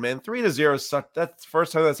Vikings win, man. 3-0. That's the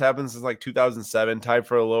first time that's happened since like 2007, tied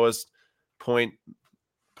for the lowest points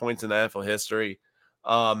in NFL history.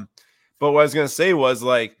 But what I was going to say was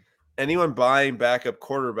like anyone buying backup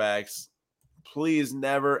quarterbacks, please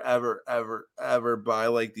never, ever, ever, ever buy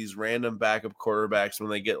like these random backup quarterbacks when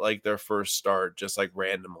they get like their first start, just like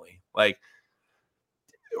randomly, like,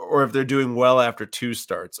 or if they're doing well after 2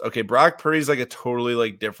 starts. Okay. Brock Purdy's like a totally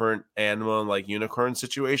like different animal and like unicorn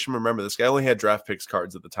situation. Remember, this guy only had draft picks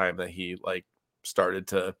cards at the time that he like started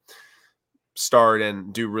to start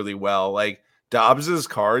and do really well. Like, Dobbs's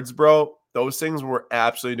cards, bro, those things were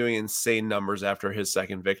absolutely doing insane numbers after his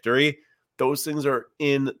second victory. Those things are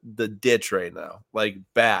in the ditch right now, like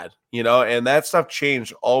bad, and that stuff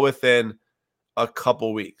changed all within a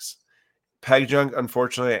couple weeks. Peg Junk,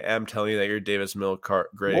 unfortunately, I am telling you that your Davis Mill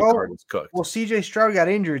graded card is cooked. Well, CJ Stroud got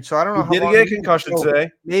injured, so I don't know He did get a concussion today.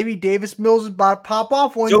 Maybe Davis Mills is about to pop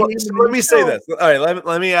off one game. So let me say this. All right,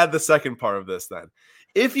 let me add the second part of this then.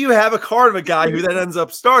 If you have a card of a guy who then ends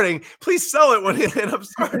up starting, please sell it when he ends up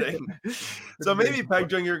starting. So maybe Peg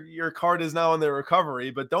Junk, your card is now in the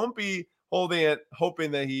recovery, but don't be holding it, hoping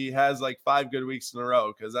that he has like 5 good weeks in a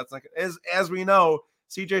row, because that's not as we know,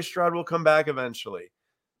 CJ Stroud will come back eventually.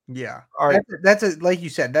 Yeah. All right. That's like you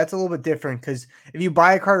said, that's a little bit different, because if you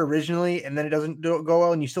buy a card originally and then it doesn't go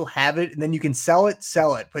well and you still have it and then you can sell it.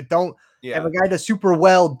 But don't, if a guy does super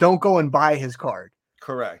well, don't go and buy his card.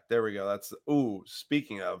 Correct. There we go.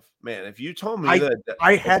 Speaking of, man, if you told me that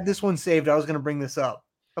I had this one saved, I was going to bring this up.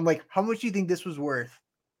 I'm like, how much do you think this was worth?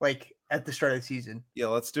 Like at the start of the season? Yeah,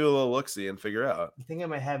 let's do a little look-see and figure out. I think I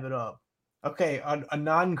might have it up. Okay. A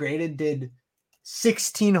non-graded did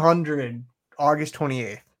 1,600 August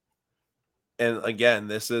 28th. And again,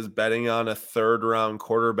 this is betting on a 3rd-round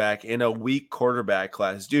quarterback in a weak quarterback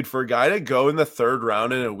class. Dude, for a guy to go in the 3rd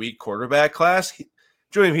round in a weak quarterback class,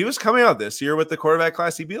 Julian, if he was coming out this year with the quarterback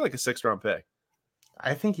class, he'd be like a 6th-round pick.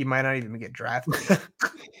 I think he might not even get drafted.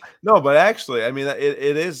 No, but actually, I mean,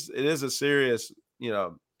 it is a serious,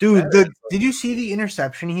 Dude, did you see the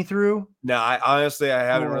interception he threw? No, I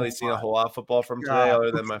haven't really seen a whole lot of football from today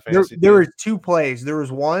other than my fantasy. There were 2 plays. There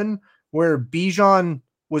was one where Bijan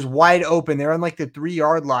was wide open. They're on like the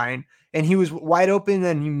 3-yard line, and he was wide open,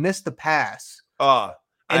 and he missed the pass. Oh,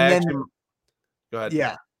 go ahead.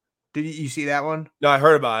 Yeah. Did you see that one? No, I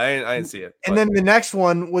heard about it. I didn't see it. And then the next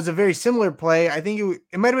one was a very similar play. I think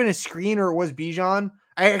it might have been a screen, or it was Bijan.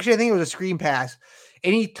 I think it was a screen pass.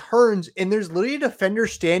 And he turns, and there's literally a defender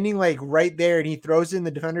standing like right there, and he throws it, and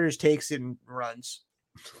the defender just takes it and runs.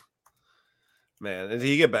 Man, did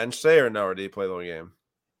he get benched today or no? Or did he play the whole game?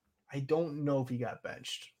 I don't know if he got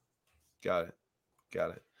benched. Got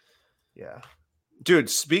it. Yeah. Dude,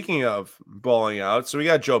 speaking of balling out, so we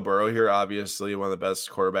got Joe Burrow here, obviously one of the best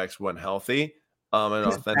quarterbacks when healthy. An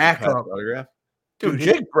authentic pass autograph. Dude,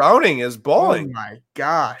 Jake Browning is balling. Oh my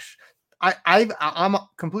gosh. I'm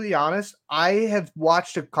completely honest. I have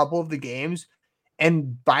watched a couple of the games,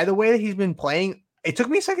 and by the way that he's been playing, it took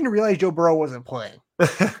me a second to realize Joe Burrow wasn't playing.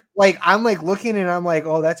 Like, I'm like looking, and I'm like,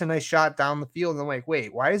 oh, that's a nice shot down the field. And I'm like,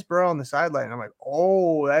 wait, why is Burrow on the sideline? And I'm like,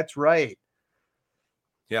 oh, that's right.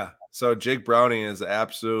 Yeah. So Jake Browning is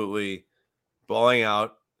absolutely balling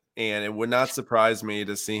out, and it would not surprise me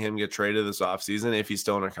to see him get traded this offseason if he's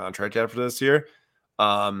still in a contract after this year.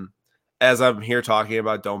 As I'm here talking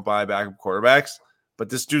about, don't buy backup quarterbacks, but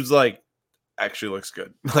this dude's like actually looks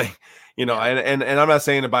good. Like, and I'm not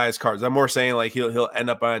saying to buy his cards. I'm more saying like he'll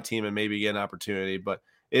end up on a team and maybe get an opportunity, but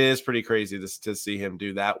it is pretty crazy to see him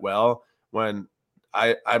do that well when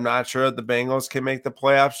I'm not sure that the Bengals can make the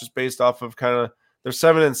playoffs just based off of kind of they're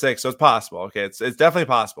 7-6, so it's possible. Okay, it's definitely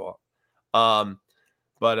possible.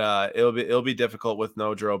 But it'll be difficult with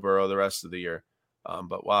no Joe Burrow the rest of the year.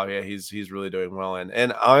 But wow, yeah, he's really doing well.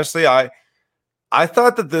 And honestly, I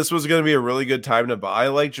thought that this was going to be a really good time to buy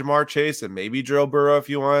like Jamar Chase and maybe Joe Burrow if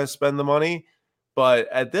you want to spend the money. But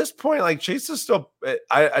at this point, like Chase is still.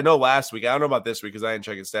 I know last week. I don't know about this week because I didn't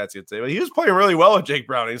check his stats yet today. But he was playing really well with Jake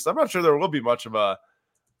Browning, so I'm not sure there will be much of a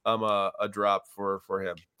drop for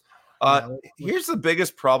him. Here's the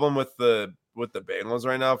biggest problem with the Bengals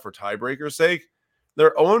right now for tiebreaker's sake.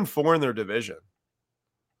 They're 0-4 in their division.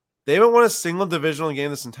 They haven't won a single divisional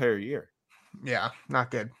game this entire year. Yeah,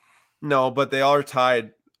 not good. No, but they all are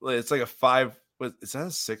tied. It's like is that a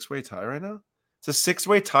 6-way tie right now? It's a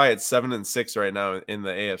 6-way tie at 7-6 right now in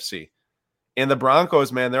the AFC. And the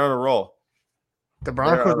Broncos, man, they're on a roll. The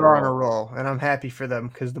Broncos are on a roll, and I'm happy for them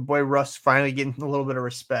because the boy Russ finally getting a little bit of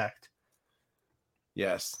respect.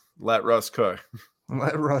 Yes, let Russ cook.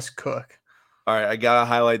 Let Russ cook. All right, I got to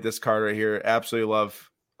highlight this card right here. Absolutely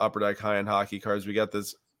love Upper Deck High-End Hockey cards. We got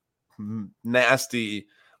this nasty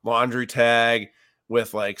laundry tag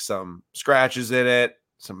with like some scratches in it,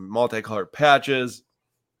 some multicolored patches.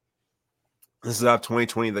 This is out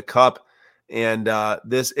 2020 The Cup, and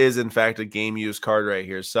this is in fact a game use card right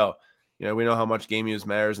here. So, we know how much game use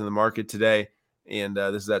matters in the market today, and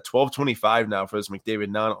this is at $12.25 now for this McDavid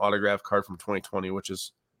non-autograph card from 2020, which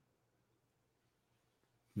is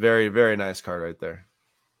very, very nice card right there.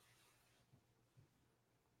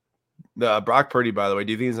 The Brock Purdy, by the way,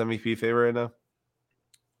 do you think he's MVP favorite right now?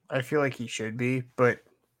 I feel like he should be, but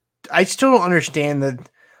I still don't understand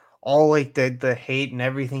all like the hate and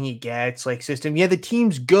everything he gets, like system. Yeah, the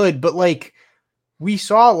team's good, but like we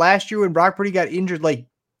saw last year when Brock Purdy got injured, like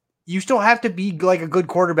you still have to be like a good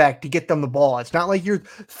quarterback to get them the ball. It's not like you're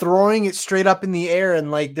throwing it straight up in the air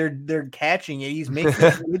and like they're catching it. He's making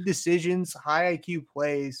good decisions, high IQ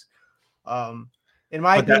plays. In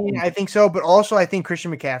my opinion, I think so, but also I think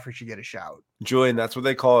Christian McCaffrey should get a shout. Julian, that's what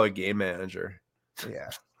they call a game manager. Yeah.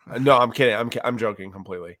 No, I'm kidding. I'm joking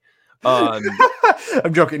completely. I'm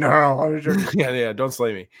joking. No, I'm joking. Yeah, don't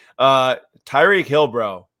slay me. Tyreek Hill,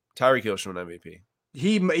 bro. Tyreek Hill should win MVP.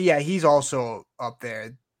 He's also up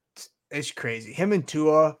there. It's crazy. Him and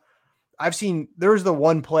Tua. There was the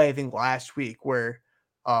one play I think last week where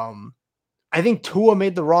I think Tua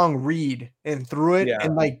made the wrong read and threw it,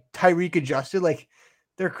 and like Tyreek adjusted. Like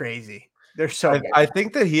they're crazy. They're so good. I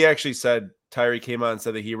think that he actually said Tyreek came on and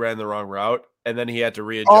said that he ran the wrong route, and then he had to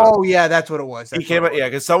readjust. Oh yeah, that's what it was. He came out,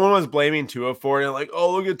 because someone was blaming Tua for it, and like,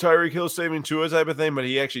 oh, look at Tyreek Hill saving Tua type of thing. But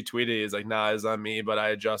he actually tweeted, he's like, nah, it's on me, but I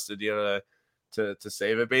adjusted, to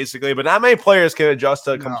save it basically. But not many players can adjust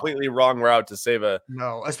a completely wrong route to save a.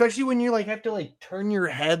 No, especially when you like have to like turn your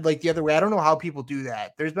head like the other way. I don't know how people do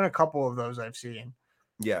that. There's been a couple of those I've seen.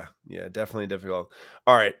 Yeah, definitely difficult.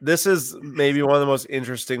 All right, this is maybe one of the most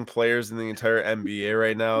interesting players in the entire NBA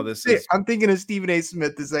right now. I'm thinking of Stephen A.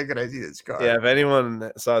 Smith the second I see this card. Yeah, if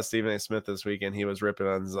anyone saw Stephen A. Smith this weekend, he was ripping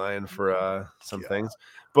on Zion for some things.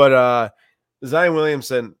 But Zion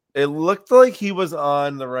Williamson, it looked like he was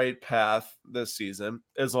on the right path this season,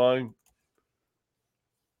 as long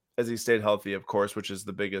as he stayed healthy, of course, which is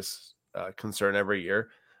the biggest concern every year.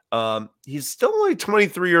 He's still only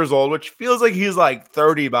 23 years old, which feels like he's like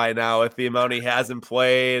 30 by now with the amount he hasn't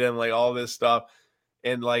played and like all this stuff.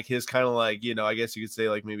 And like his kind of like, I guess you could say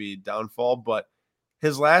like maybe downfall, but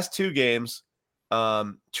his last two games,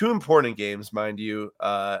 two important games, mind you,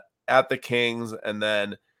 at the Kings, and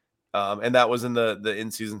then and that was in the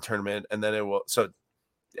in-season tournament, and then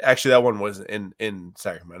actually that one was in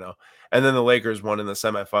Sacramento, and then the Lakers won in the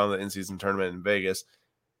semifinal of the in-season tournament in Vegas.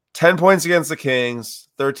 10 points against the Kings,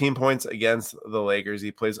 13 points against the Lakers.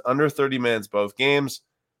 He plays under 30 minutes both games.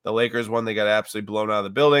 The Lakers won, they got absolutely blown out of the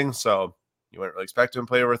building, so you wouldn't really expect him to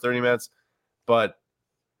play over 30 minutes. But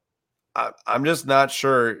I'm just not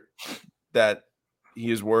sure that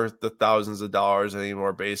he is worth the thousands of dollars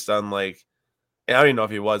anymore based on like, and I don't even know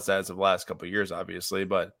if he was that as of the last couple of years, obviously,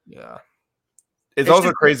 but yeah. It's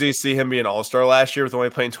also crazy to see him be an all-star last year with only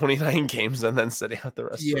playing 29 games and then sitting out the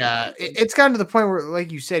rest. Yeah, it's gotten to the point where,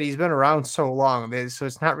 like you said, he's been around so long, so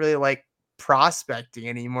it's not really like prospecting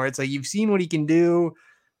anymore. It's like you've seen what he can do.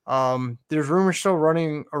 There's rumors still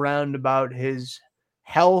running around about his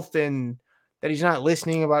health and that he's not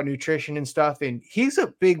listening about nutrition and stuff. And he's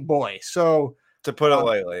a big boy, so to put it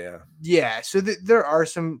lightly, yeah. So there are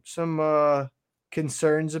some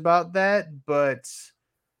concerns about that, but.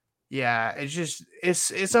 Yeah,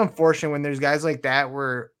 it's unfortunate when there's guys like that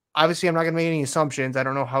where obviously I'm not going to make any assumptions. I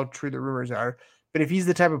don't know how true the rumors are, but if he's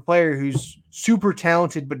the type of player who's super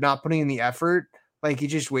talented but not putting in the effort, like he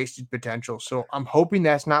just wasted potential. So I'm hoping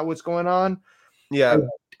that's not what's going on. Yeah.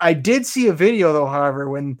 I did see a video though, however,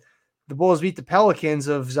 when the Bulls beat the Pelicans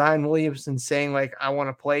of Zion Williamson saying like, I want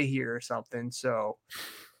to play here or something. So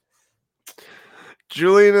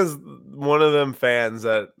Julian is one of them fans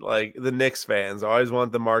that, like the Knicks fans, always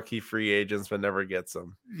want the marquee free agents but never gets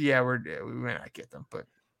them. Yeah, we may not get them, but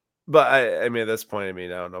I mean, at this point, I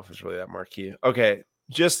don't know if it's really that marquee. Okay,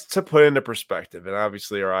 just to put into perspective, and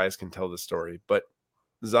obviously our eyes can tell the story, but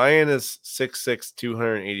Zion is 6'6",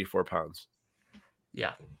 284 pounds.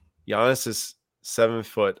 Yeah. Giannis is 7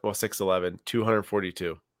 foot, 6'11",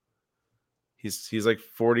 242. He's like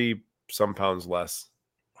 40 some pounds less.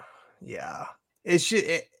 Yeah. It's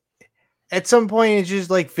just at some point it's just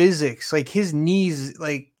like physics, like his knees,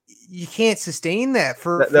 like you can't sustain that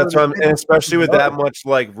for that's what and especially with that much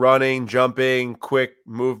like running, jumping, quick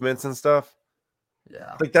movements and stuff.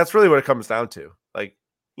 Yeah, like that's really what it comes down to. Like,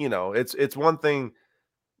 it's one thing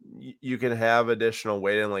you can have additional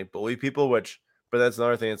weight and like bully people, but that's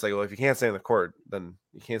another thing. It's like, well, if you can't stay in the court, then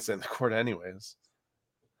you can't stay in the court anyways.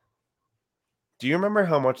 Do you remember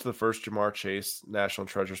how much the first Jamar Chase National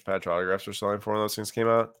Treasures patch autographs were selling for when those things came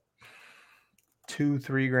out?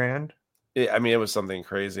 $2-3 grand. I mean, it was something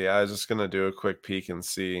crazy. I was just gonna do a quick peek and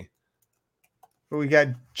see. But we got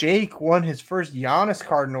Jake won his first Giannis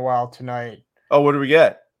card in a while tonight. Oh, what did we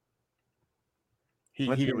get? He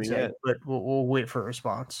didn't say, but we'll wait for a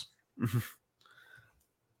response.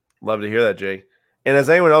 Love to hear that, Jake. And as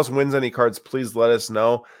anyone else wins any cards, please let us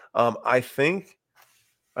know. I think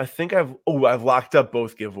I've locked up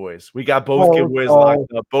both giveaways. We got both giveaways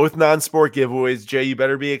locked up, both non-sport giveaways. Jay, you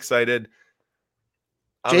better be excited.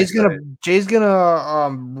 Jay's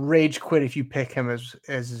gonna rage quit if you pick him as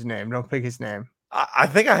his name. Don't pick his name. I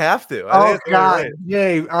think I have to. I Oh think it's only God, right.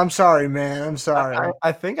 yay! I'm sorry, man. I'm sorry.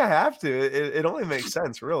 I think I have to. It only makes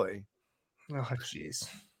sense, really. Oh jeez.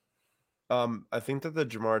 I think that the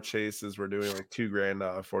Jamar Chases were doing like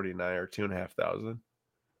 $2,000 49 or 2,500.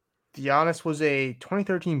 Giannis was a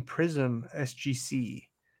 2013 Prism SGC.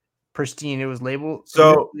 Pristine. It was labeled.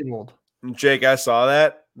 So, labeled. Jake, I saw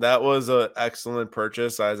that. That was an excellent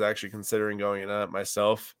purchase. I was actually considering going in on it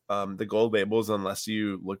myself. The gold labels, unless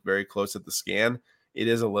you look very close at the scan, it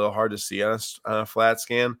is a little hard to see on a flat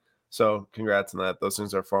scan. So, congrats on that. Those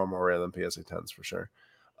things are far more rare than PSA 10s for sure.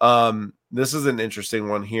 This is an interesting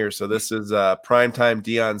one here. So, this is primetime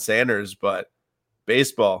Deion Sanders, but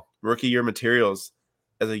baseball, rookie year materials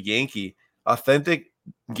as a Yankee, authentic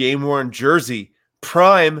game worn jersey,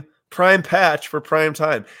 prime patch for prime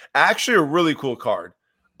time. Actually, a really cool card.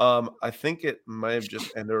 I think it might have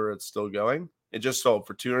just ended or it's still going. It just sold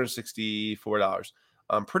for $264.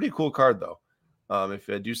 Pretty cool card though. If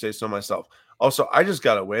I do say so myself. Also, I just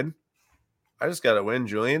got to win.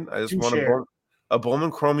 Julian. I just won a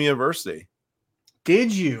Bowman Chrome University.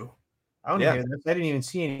 Did you? I don't hear this. I didn't even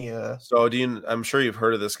see any. So, I'm sure you've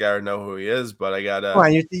heard of this guy or know who he is, but I got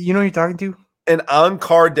you know who you're talking to? An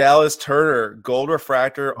on-card Dallas Turner gold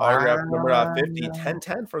refractor autograph number 50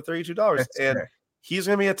 1010 for $32. And he's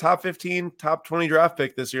going to be a top 15, top 20 draft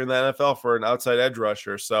pick this year in the NFL for an outside edge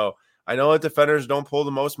rusher. So I know that defenders don't pull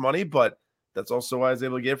the most money, but that's also why I was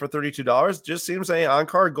able to get it for $32. Just seems like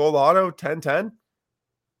on-card gold auto 1010.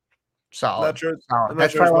 Solid. Not sure. Solid.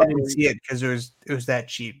 That's probably why I didn't see it, because it was that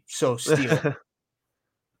cheap. So steal.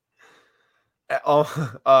 We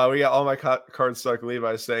got all my cards stuck.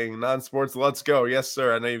 Levi saying non-sports, let's go. Yes,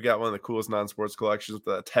 sir. I know you've got one of the coolest non-sports collections,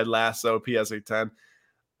 the Ted Lasso PSA 10.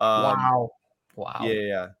 Wow.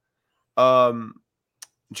 Yeah.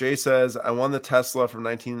 Jay says, I won the Tesla from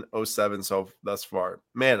 1907 so thus far.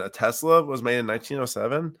 Man, a Tesla was made in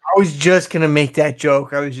 1907? I was just going to make that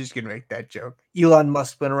joke. Elon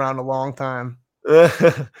Musk's been around a long time.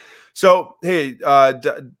 So, hey,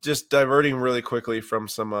 just diverting really quickly from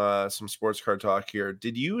some sports card talk here.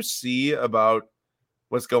 Did you see about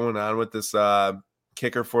what's going on with this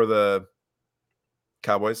kicker for the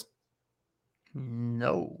Cowboys?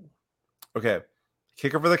 No. Okay.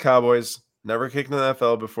 Kicker for the Cowboys, never kicked in the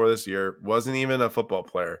NFL before this year, wasn't even a football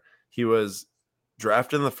player. He was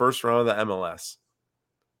drafted in the first round of the MLS.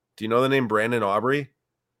 Do you know the name Brandon Aubrey?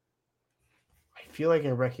 I feel like I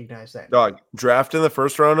recognize that. Dog, drafted in the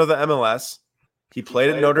first round of the MLS. He played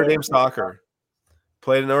at Notre Dame soccer.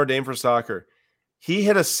 Played at Notre Dame for soccer. He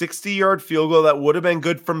hit a 60-yard field goal that would have been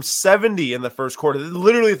good from 70 in the first quarter.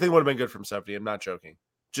 Literally, the thing would have been good from 70. I'm not joking.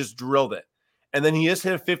 Just drilled it. And then he just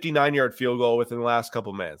hit a 59-yard field goal within the last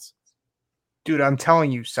couple minutes. Dude, I'm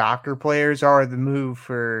telling you, soccer players are the move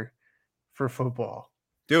for football.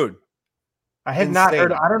 Dude. I have not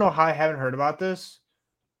heard. I don't know how I haven't heard about this.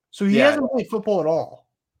 So he hasn't played football at all?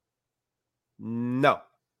 No.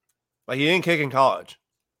 Like, he didn't kick in college.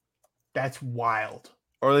 That's wild.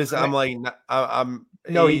 Or at least I'm like, I'm.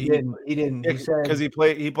 No, he didn't. He didn't. Because he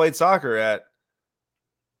played soccer at.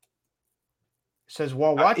 Says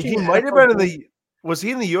while watching. He might have been in the. Was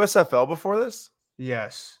he in the USFL before this?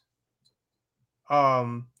 Yes.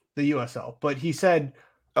 The USL, but he said,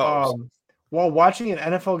 while watching an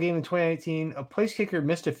NFL game in 2019, a place kicker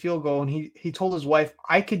missed a field goal, and he told his wife,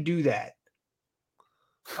 "I could do that."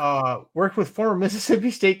 Worked with former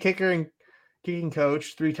Mississippi State kicker and kicking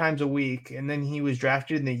coach 3 times a week, and then he was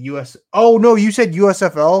drafted in the US. Oh no, you said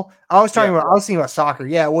USFL. I was thinking about soccer.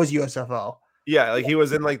 Yeah, it was USFL. Yeah, like he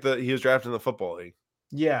was in he was drafted in the football league.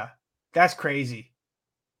 Yeah, that's crazy.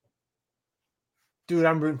 Dude,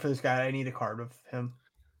 I'm rooting for this guy. I need a card of him.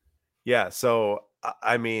 Yeah, so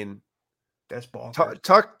I mean, that's ball.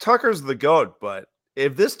 Tucker's the GOAT, but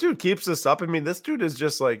if this dude keeps this up, I mean, this dude is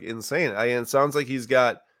just like insane. It sounds like he's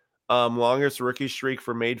got longest rookie streak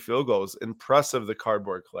for made field goals. Impressive, the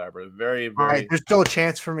cardboard collaborative. Very, very. All right, there's still a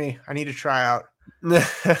chance for me. I need to try out.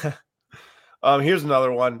 Here's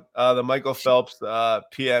another one. The Michael Phelps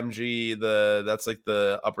PMG. That's like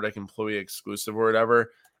the Upper Deck employee exclusive or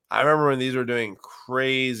whatever. I remember when these were doing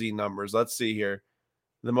crazy numbers. Let's see here.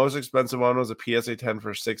 The most expensive one was a PSA 10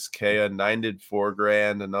 for $6K. A 9 did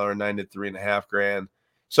 $4,000. Another 9 did $3,500.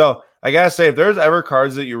 So I gotta say, if there's ever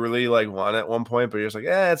cards that you really like want at one point, but you're just like,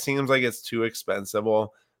 it seems like it's too expensive.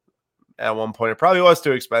 Well, at one point, it probably was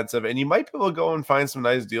too expensive, and you might be able to go and find some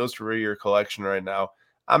nice deals for your collection right now.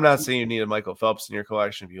 I'm not saying you need a Michael Phelps in your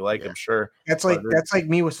collection if you like him, sure. That's like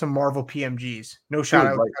me with some Marvel PMGs. No shot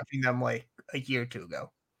I was touching them like a year or two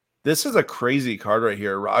ago. This is a crazy card right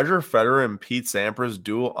here. Roger Federer and Pete Sampras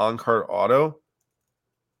dual on-card auto.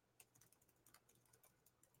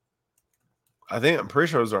 I'm pretty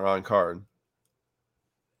sure those are on card.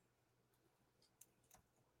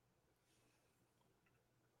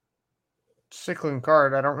 Cycling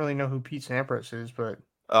card. I don't really know who Pete Sampras is, but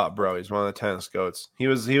Bro, he's one of the tennis goats. He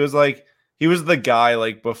was the guy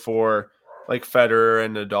like before like Federer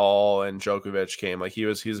and Nadal and Djokovic came. Like he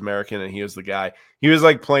was American and he was the guy. He was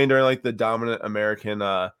like playing during like the dominant American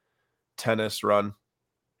tennis run.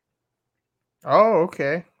 oh,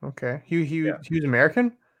 okay. He was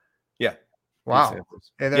American. Yeah. Wow.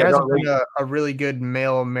 Yeah, there hasn't been a really good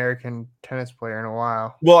male American tennis player in a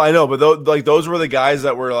while. Well, I know, but those were the guys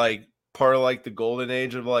that were like part of like the golden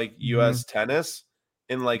age of like U.S. tennis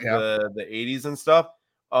in like the 80s and stuff.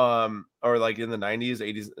 Or like in the 90s,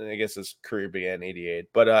 80s. I guess his career began in 88.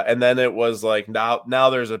 But and then it was like now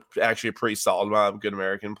there's actually a pretty solid amount of good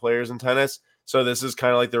American players in tennis. So this is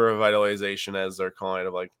kind of like the revitalization, as they're calling it,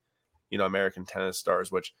 of like, you know, American tennis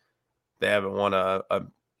stars, which they haven't won a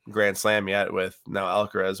Grand Slam yet, with now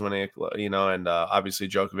Alcaraz winning, you know, and obviously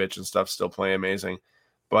Djokovic and stuff still playing amazing.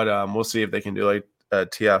 But we'll see if they can do like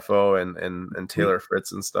TFO and Taylor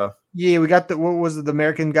Fritz and stuff. Yeah, we got what was it, the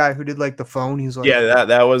American guy who did like the phone? He's like, yeah,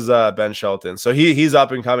 that was Ben Shelton. So he's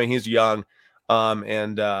up and coming. He's young,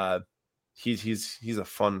 and he's a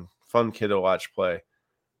fun kid to watch play.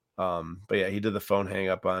 But yeah, he did the phone hang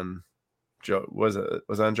up on was it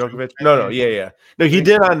on Djokovic? No, yeah. No, he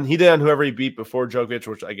did on whoever he beat before Djokovic,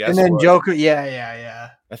 which I guess. And then Djokovic, yeah.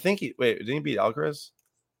 I think didn't he beat Alcaraz?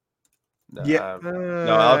 No, yeah. No,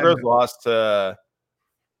 Alcaraz lost to,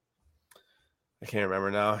 I can't remember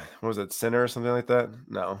now. What was it, Sinner or something like that?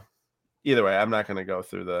 No. Either way, I'm not going to go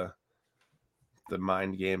through the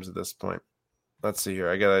mind games at this point. Let's see here.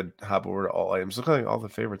 I got to hop over to all items. Look like all the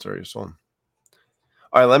favorites are already sold.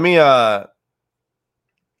 All right,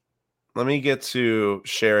 let me get to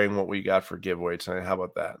sharing what we got for giveaway tonight. How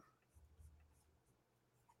about that?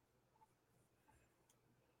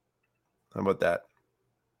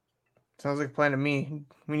 Sounds like a plan to me.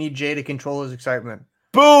 We need Jay to control his excitement.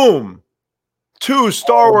 Boom! 2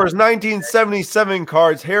 Star Wars 1977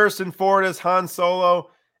 cards. Harrison Ford as Han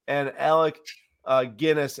Solo and Alec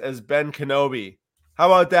Guinness as Ben Kenobi. How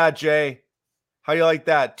about that, Jay? How do you like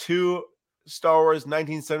that? 2 Star Wars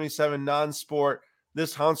 1977 non-sport.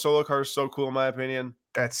 This Han Solo card is so cool, in my opinion.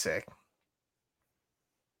 That's sick.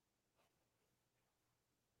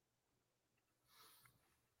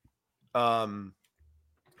 But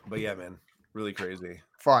yeah, man, really crazy.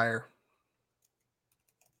 Fire.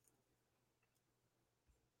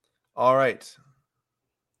 All right.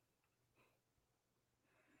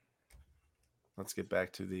 Let's get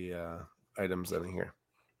back to the items in here.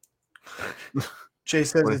 Jay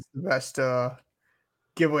says it's the best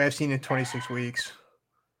giveaway I've seen in 26 weeks.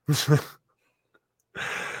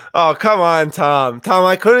 Oh, come on, Tom. Tom,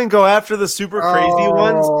 I couldn't go after the super crazy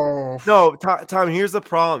ones. No, Tom, here's the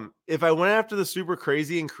problem. If I went after the super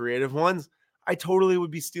crazy and creative ones, I totally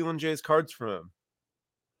would be stealing Jay's cards from him.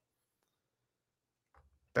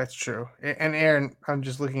 That's true. And Aaron, I'm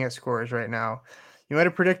just looking at scores right now. You might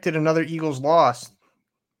have predicted another Eagles loss.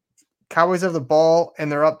 Cowboys have the ball, and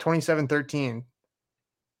they're up 27-13.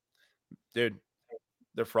 Dude,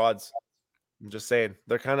 they're frauds. I'm just saying.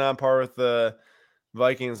 They're kind of on par with the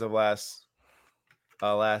Vikings of last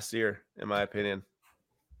year, in my opinion.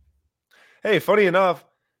 Hey, funny enough,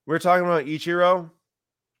 we were talking about Ichiro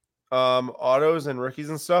autos and rookies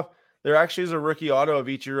and stuff. There actually is a rookie auto of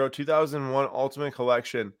Ichiro, 2001 Ultimate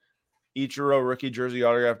Collection. Ichiro rookie jersey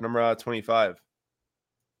autograph number 25.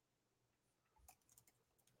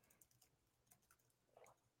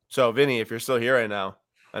 So, Vinny, if you're still here right now,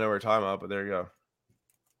 I know what we're talking about, but there you go.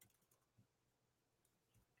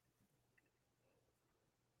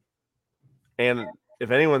 And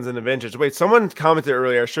if anyone's in the vintage, wait, someone commented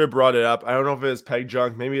earlier. I should have brought it up. I don't know if it was Peg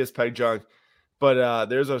Junk. Maybe it's Peg Junk. But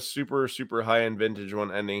there's a super, super high-end vintage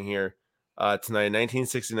one ending here tonight.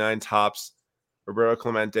 1969 Topps, Roberto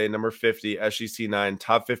Clemente, number 50, SEC 9,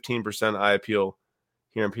 top 15% eye appeal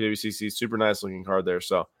here in PWCC. Super nice-looking card there.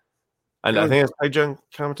 So, I think it's Peg Junk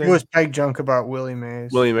commenting. It was Peg Junk about Willie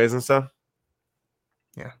Mays. Willie Mays and stuff?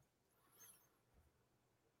 Yeah.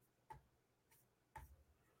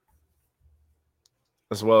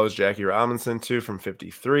 As well as Jackie Robinson, too, from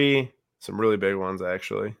 53. Some really big ones,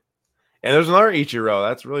 actually. And there's another Ichiro.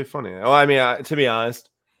 That's really funny. Well, I mean, to be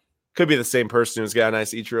honest, could be the same person who's got a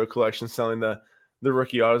nice Ichiro collection selling the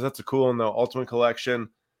rookie autos. That's a cool one, though. Ultimate Collection.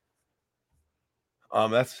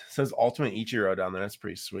 That says Ultimate Ichiro down there. That's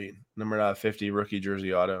pretty sweet. Number 50 rookie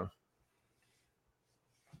jersey auto.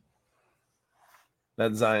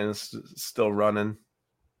 That Zion is still running.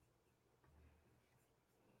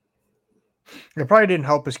 It probably didn't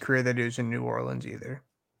help his career that he was in New Orleans either.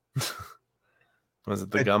 Was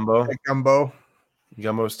it the gumbo? The gumbo.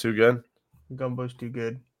 Gumbo's too good. Gumbo's too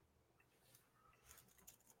good.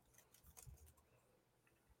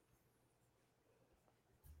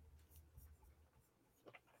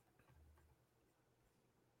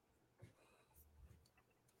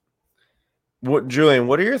 Julian,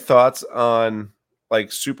 what are your thoughts on like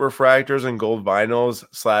superfractors and gold vinyls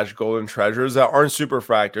 / golden treasures that aren't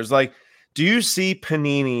superfractors? Like, do you see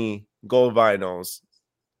Panini gold vinyls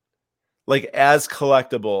like as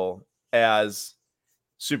collectible as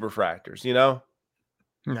superfractors? You know,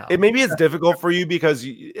 No. maybe it's difficult for you because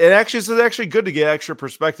it's actually good to get extra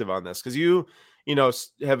perspective on this because you know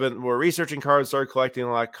were researching cards, started collecting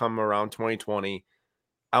a lot come around 2020.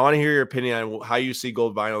 I want to hear your opinion on how you see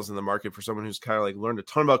gold vinyls in the market for someone who's kind of like learned a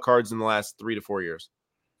ton about cards in the last 3 to 4 years.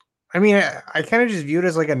 I mean, I kind of just view it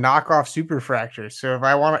as like a knockoff superfractor. So if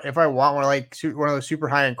I want one of those super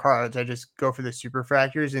high end cards, I just go for the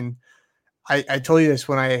superfractors. And I told you this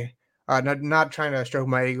when I not trying to stroke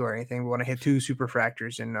my ego or anything, but when I hit 2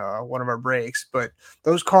 superfractors in one of our breaks, but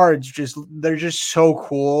those cards they're just so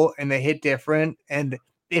cool and they hit different. And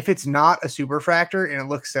if it's not a superfractor and it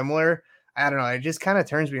looks similar, I don't know. It just kind of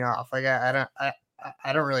turns me off. Like I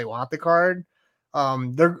don't really want the card.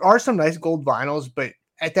 There are some nice gold vinyls, but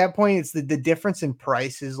at that point, it's the difference in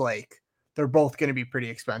price is like they're both going to be pretty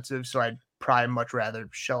expensive. So I'd probably much rather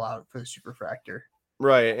shell out for the superfractor.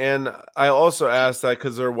 Right. And I also asked that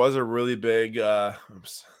because there was a really big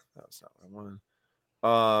oops, that was not what I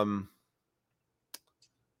wanted.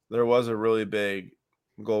 There was a really big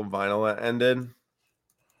gold vinyl that ended.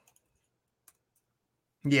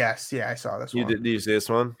 Yes, yeah, I saw this one. Did you see this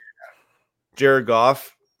one? Jared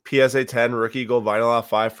Goff, PSA 10 rookie gold vinyl out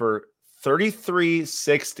 5 for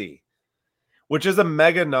 $33.60, which is a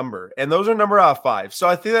mega number. And those are number out of 5. So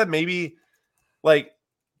I think that maybe like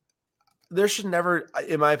there should never,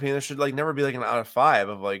 in my opinion, there should like never be like an out of 5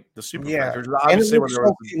 of like the superfractors. Yeah. Obviously,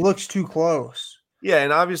 it looks too close. Yeah,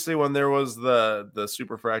 and obviously when there was the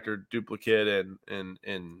superfractor duplicate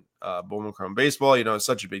in Bowman Chrome baseball, you know, it's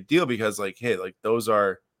such a big deal because like, hey, like those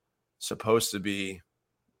are supposed to be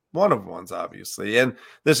one of ones, obviously. And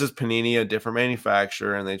this is Panini, a different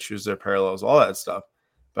manufacturer, and they choose their parallels, all that stuff.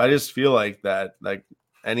 But I just feel like that, like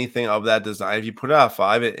anything of that design, if you put it out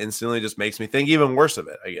 5, it instantly just makes me think even worse of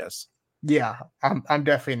it, I guess. Yeah, I'm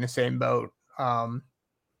definitely in the same boat.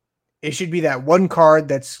 It should be that one card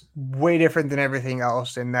that's way different than everything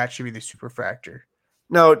else, and that should be the superfractor.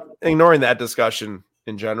 Now, ignoring that discussion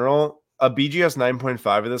in general, a BGS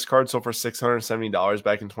 9.5 of this card sold for $670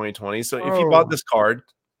 back in 2020. So if you bought this card,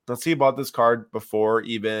 let's say you bought this card before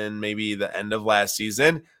even maybe the end of last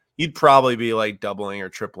season, you'd probably be like doubling or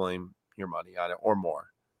tripling your money on it or more.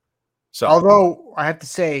 So, although I have to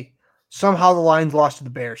say, somehow the Lions lost to the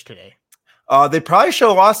Bears today. They probably should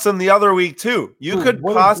have lost them the other week too. You could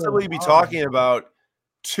possibly be talking about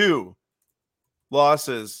 2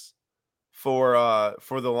 losses for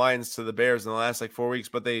the Lions to the Bears in the last like 4 weeks,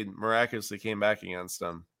 but they miraculously came back against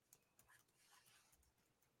them.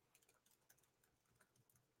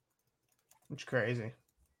 It's crazy.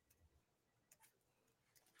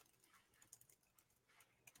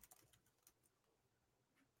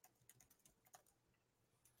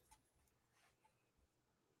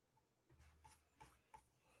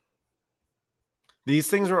 These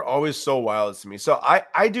things are always so wild to me. So I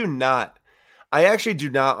actually do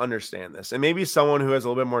not understand this. And maybe someone who has a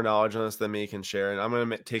little bit more knowledge on this than me can share. And I'm going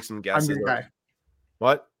to take some guesses. I'm your guy.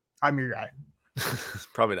 What? I'm your guy.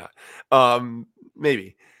 Probably not.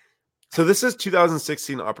 Maybe. So this is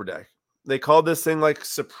 2016 Upper Deck. They called this thing like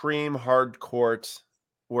Supreme Hard Court,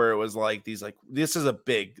 where it was like these, like, this is a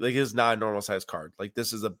big, like, it's not a normal size card. Like,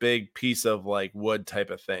 this is a big piece of like wood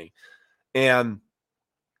type of thing. And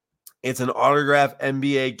it's an autographed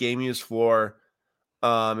NBA game use floor.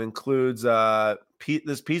 Includes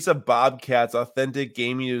this piece of Bobcats authentic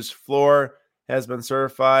game use floor has been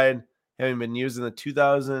certified, having been used in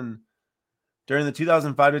during the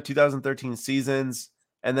 2005 to 2013 seasons.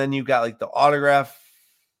 And then you got like the autograph.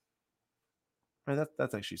 Right,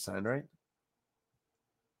 that's actually signed, right?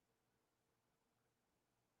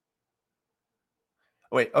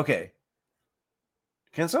 Wait, okay.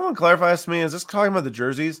 Can someone clarify this to me? Is this talking about the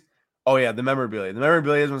jerseys? Oh, yeah, the memorabilia. The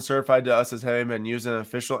memorabilia has been certified to us as having been used in an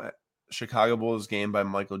official Chicago Bulls game by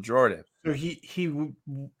Michael Jordan. So he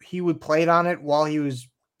would play it on it while he was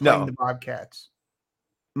playing the Bobcats.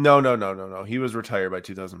 No. He was retired by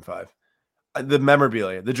 2005. The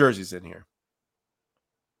memorabilia, the jerseys in here.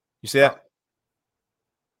 You see that?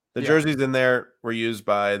 The jerseys in there were used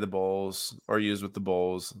by the Bulls or used with the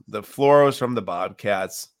Bulls. The floor was from the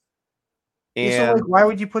Bobcats. And so, like, why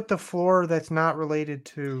would you put the floor that's not related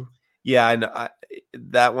to? Yeah, and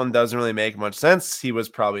that one doesn't really make much sense. He was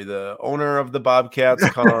probably the owner of the Bobcats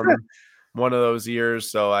come one of those years,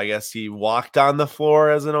 so I guess he walked on the floor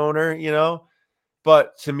as an owner,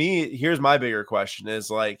 But to me, here's my bigger question is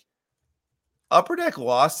like Upper Deck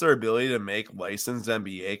lost their ability to make licensed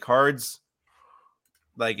NBA cards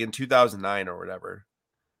like in 2009 or whatever.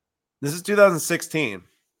 This is 2016.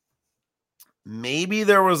 Maybe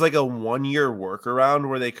there was like a 1-year workaround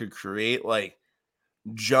where they could create like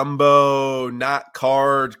jumbo, not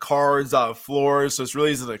cards on floors. So it's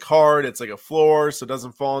really isn't a card. It's like a floor. So it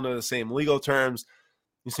doesn't fall into the same legal terms.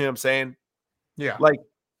 You see what I'm saying? Yeah. Like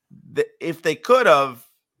if they could have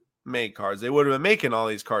made cards, they would have been making all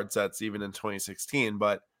these card sets even in 2016.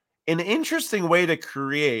 But an interesting way to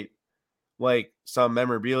create like some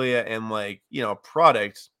memorabilia and like,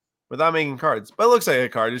 product without making cards. But it looks like a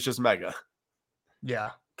card. It's just mega. Yeah.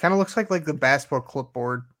 Kind of looks like the basketball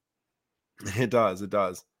clipboard. It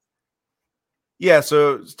does. Yeah,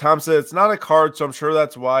 so Tom said it's not a card, so I'm sure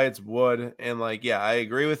that's why it's wood. And like, yeah, I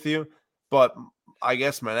agree with you. But I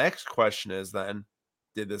guess my next question is then,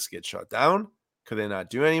 did this get shut down? Could they not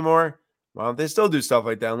do anymore? Why don't they still do stuff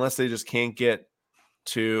like that unless they just can't get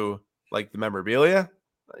to like the memorabilia,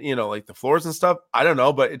 like the floors and stuff? I don't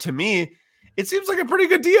know, but to me, it seems like a pretty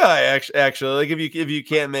good deal. Actually, like if you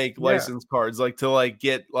can't make licensed cards, like to like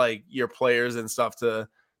get like your players and stuff to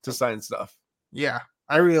sign stuff. Yeah,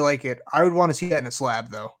 I really like it. I would want to see that in a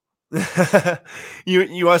slab though.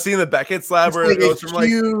 You want to see in the Beckett slab it's where like it goes from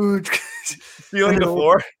huge ceiling to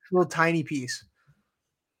floor? Little tiny piece.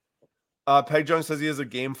 Peg Junk says he has a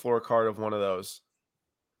game floor card of one of those.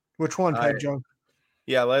 Which one, Peg Junk?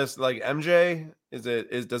 Yeah, let us like MJ. Does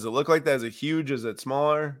it look like that? Is it huge? Is it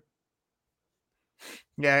smaller?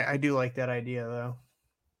 Yeah, I do like that idea though.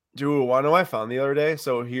 Dude, I know I found the other day.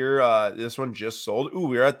 So here, this one just sold. Ooh,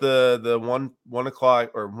 we're at the 1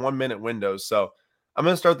 o'clock or 1 minute windows. So I'm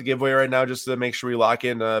gonna start the giveaway right now just to make sure we lock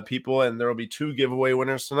in people, and there will be 2 giveaway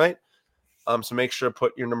winners tonight. So make sure to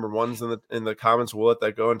put your number ones in the comments. We'll let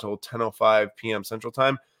that go until 10:05 p.m. Central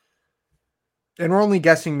Time. And we're only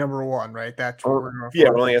guessing number 1, right? That's what we're going for. Yeah,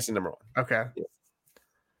 we're only guessing number 1. Okay.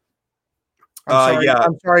 Yeah.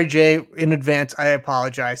 I'm sorry, Jay. In advance, I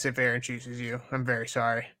apologize if Aaron chooses you. I'm very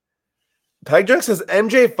sorry. Peg Junk says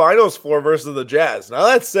MJ Finals floor versus the Jazz. Now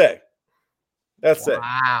that's sick. That's sick.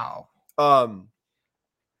 Wow. All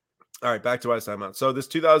right, back to what I was talking about. So this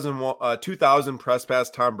 2000 press pass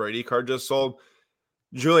Tom Brady card just sold.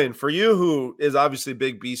 Julian, for you who is obviously a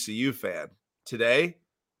big BCU fan, today,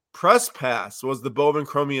 press pass was the Bowman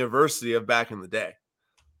Chrome University of back in the day.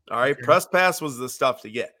 All right, okay. Press pass was the stuff to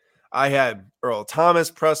get. I had Earl Thomas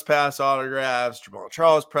press pass autographs, Jamal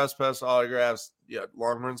Charles press pass autographs,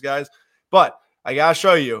 Longhorns guys. But I got to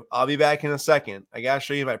show you. I'll be back in a second. I got to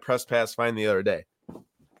show you my press pass find the other day.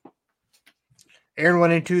 Aaron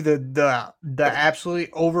went into the absolutely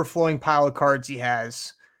overflowing pile of cards he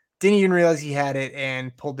has. Didn't even realize he had it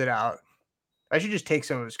and pulled it out. I should just take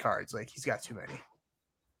some of his cards. Like, he's got too many.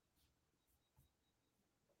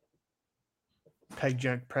 Peg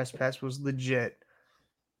Junk press pass was legit.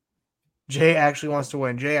 Jay actually wants to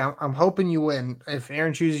win. Jay, I'm hoping you win. If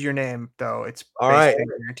Aaron chooses your name, though, it's all right.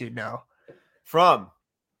 Guaranteed no. From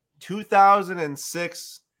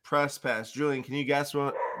 2006 press pass. Julian, can you guess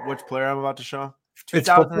which player I'm about to show?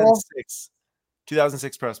 2006.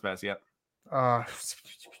 2006 press pass, yeah.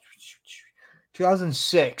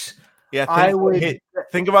 2006. Yeah,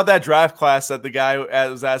 think about that draft class that the guy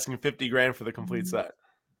was asking $50,000 for the complete set.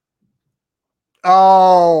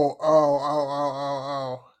 Oh.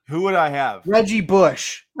 Who would I have? Reggie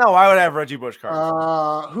Bush. No, I would have Reggie Bush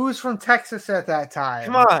cards. Who was from Texas at that time?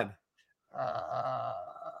 Come on.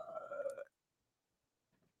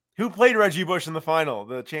 Who played Reggie Bush in the final?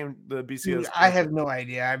 The BCS. Dude, I have no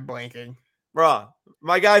idea. I'm blanking. Bruh,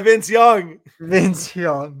 my guy Vince Young.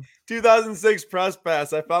 2006 press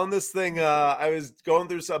pass. I found this thing. I was going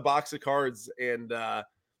through a box of cards, and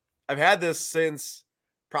I've had this since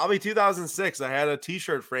probably 2006. I had a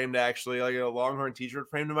T-shirt framed, actually, like a Longhorn T-shirt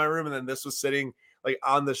framed in my room, and then this was sitting like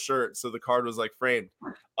on the shirt, so the card was like framed.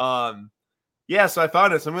 Yeah, so I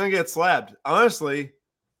found it. So I'm gonna get slabbed. Honestly,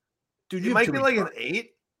 dude, you might get like an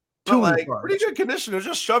 8. But like pretty good condition. It was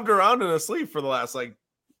just shoved around in a sleeve for the last Where'd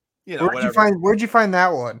you find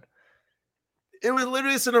that one? It was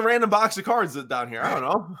literally just in a random box of cards down here. I don't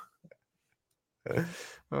know.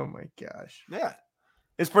 Oh my gosh. Yeah.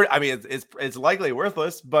 It's pretty. I mean, it's likely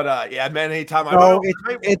worthless, but yeah, man. Anytime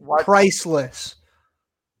it's priceless.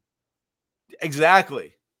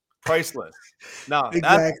 Exactly, priceless. No,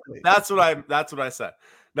 exactly. That's what I said.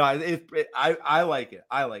 No, I like it.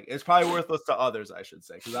 I like it. It's probably worthless to others, I should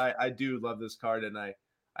say, because I do love this card, and I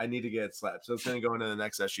I need to get it slapped. So it's going to go into the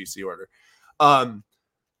next SGC order.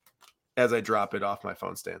 As I drop it off my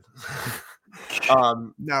phone stand.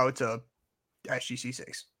 Now it's a SGC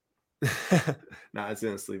 6. Nah, it's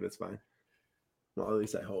going to sleep. It's fine. Well, at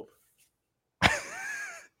least I hope.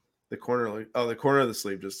 The corner of the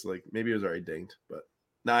sleeve just like maybe it was already dinged, but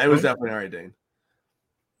no, it was definitely already dinged.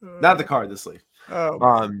 Not the card, the sleeve.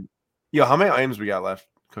 How many items we got left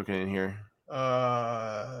cooking in here?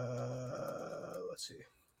 Let's see.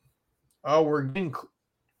 Oh, I think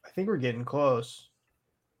we're getting close.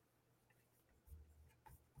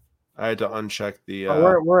 I had to uncheck the.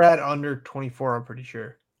 We're at under 24. I'm pretty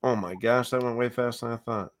sure. Oh my gosh, that went way faster than I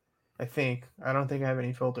thought. I don't think I have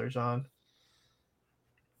any filters on.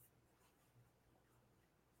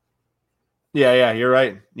 Yeah, you're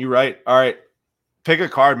right. You're right. All right, pick a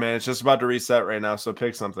card, man. It's just about to reset right now, so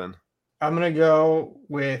pick something. I'm gonna go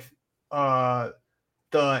with the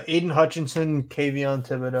Aiden Hutchinson, Kayvon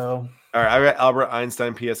Thibodeau. All right, I got Albert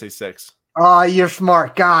Einstein PSA 6. Oh, you're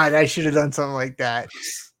smart. God, I should have done something like that.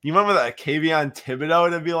 You remember that Kayvon Thibodeau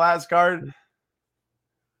to be last card?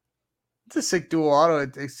 It's a sick dual auto,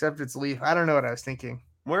 except it's Leaf. I don't know what I was thinking.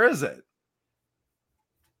 Where is it?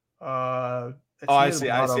 I see.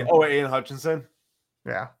 Oh, wait, Aiden Hutchinson?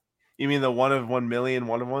 Yeah. You mean the 1 of 1 million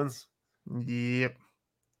one of ones? Yep.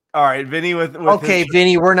 All right, Vinny with okay,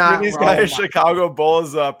 Vinny, we're not. Vinny's got his Chicago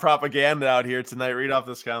Bulls propaganda out here tonight. Read off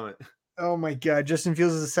this comment. Oh my God, Justin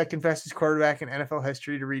Fields is the second fastest quarterback in NFL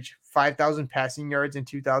history to reach 5,000 passing yards and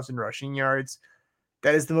 2,000 rushing yards.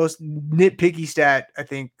 That is the most nitpicky stat I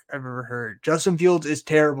think I've ever heard. Justin Fields is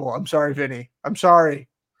terrible. I'm sorry, Vinny. I'm sorry.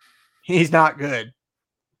 He's not good.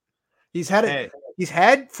 He's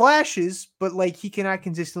had flashes, but like he cannot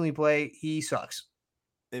consistently play. He sucks.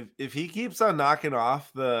 If he keeps on knocking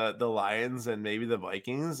off the Lions and maybe the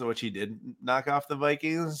Vikings, which he did knock off the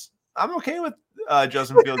Vikings, I'm okay with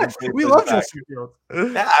Justin Fields. We love Justin Fields.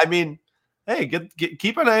 Yeah, I mean, hey,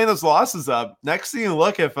 keep an eye on those losses up. Next thing you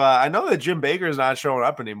look, if I know that Jim Baker's not showing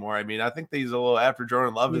up anymore. I mean, I think that he's a little after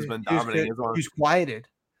Jordan Love has been dominating. He's quieted.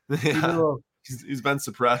 Yeah, he's been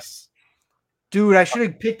suppressed. Dude, I should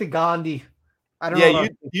have picked the Gandhi. I don't know. Yeah,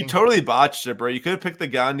 you totally botched it, bro. You could have picked the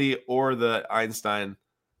Gandhi or the Einstein.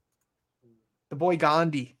 The boy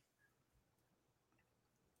Gandhi.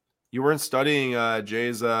 You weren't studying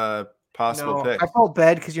Jay's possible pick. I felt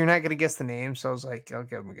bad because you're not going to guess the name, so I was like, I'll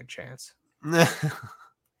give him a good chance.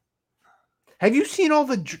 Have you seen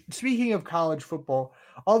speaking of college football,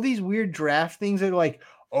 all these weird draft things that are like,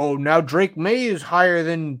 oh, now Drake May is higher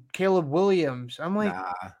than Caleb Williams. I'm like,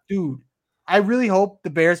 dude, I really hope the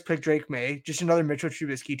Bears pick Drake May, just another Mitchell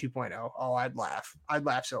Trubisky 2.0. Oh, I'd laugh. I'd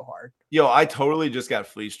laugh so hard. Yo, I totally just got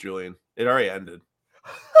fleeced, Julian. It already ended.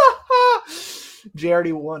 Jay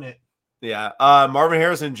already won it. Yeah. Marvin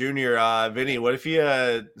Harrison Jr., Vinny, what if he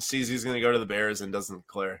sees he's going to go to the Bears and doesn't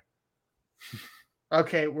clear?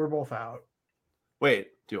 Okay, we're both out. Wait,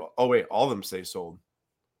 all of them say sold.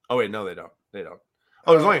 Oh, wait, no, they don't.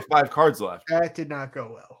 Oh, there's only 5 cards left. That did not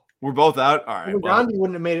go well. We're both out? All right. Well, Gandhi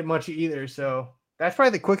wouldn't have made it much either, so that's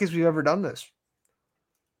probably the quickest we've ever done this.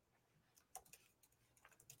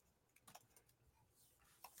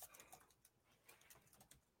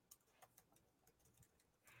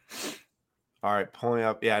 All right, pulling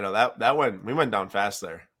up. Yeah, no, that we went down fast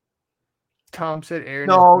there. Tom said Aaron.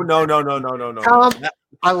 No. Tom,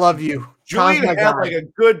 I love you. Julian had like a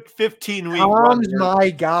good 15-week Tom's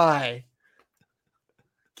my guy.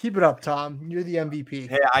 Keep it up, Tom. You're the MVP.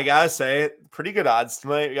 Hey, I gotta say it. Pretty good odds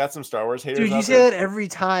tonight. We got some Star Wars haters. Dude, you say that every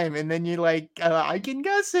time, and then you're like, I can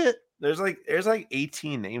guess it. There's like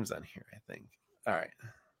 18 names on here, I think. All right.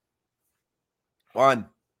 1,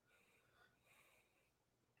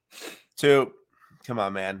 2. Come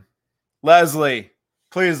on, man. Leslie.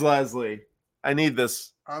 Please, Leslie. I need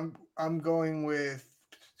this. I'm going with.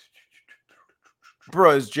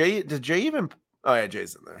 Bro, did Jay even? Oh yeah,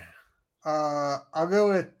 Jay's in there. I'll go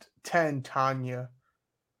with 10, Tanya.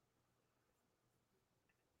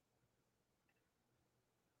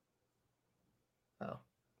 Oh.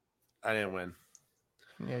 I didn't win.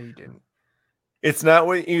 Yeah, you didn't. It's not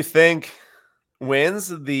what you think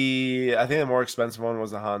wins. I think the more expensive one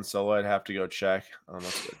was the Han Solo. I'd have to go check.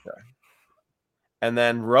 Let's go check. And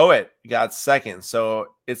then Rowett got second. So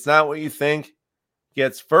it's not what you think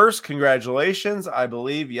gets first. Congratulations. I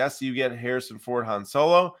believe, yes, you get Harrison Ford Han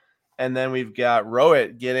Solo. And then we've got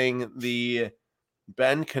Rowett getting the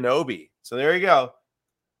Ben Kenobi. So there you go.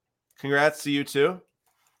 Congrats to you two.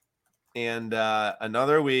 And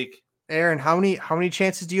another week. Aaron, how many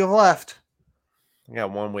chances do you have left? I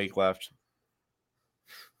got 1 week left.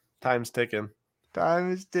 Time's ticking.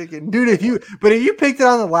 Time is ticking. Dude, if you picked it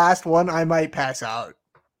on the last one, I might pass out.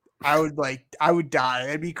 I would die.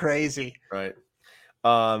 That'd be crazy. Right.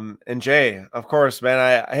 And Jay, of course,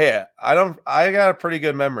 man, I got a pretty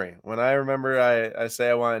good memory. When I remember I say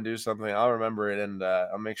I want to do something, I'll remember it, and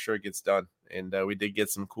I'll make sure it gets done. And we did get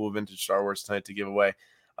some cool vintage Star Wars tonight to give away.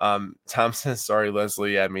 Tom says, sorry,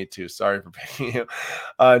 Leslie. Yeah, me too. Sorry for picking you.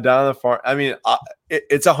 Down on the farm. I mean,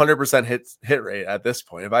 it's 100% hit rate at this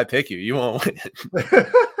point. If I pick you, you won't win.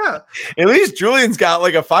 At least Julian's got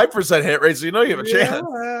like a 5% hit rate, so you know you have a chance.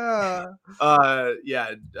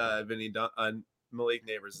 Vinny, Malik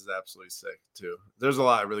Neighbors is absolutely sick too. There's a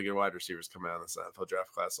lot of really good wide receivers coming out of this NFL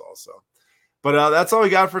draft class also. But that's all we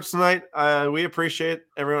got for tonight. We appreciate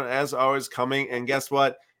everyone as always coming. And guess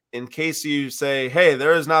what? In case you say, hey,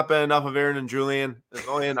 there has not been enough of Aaron and Julian, it's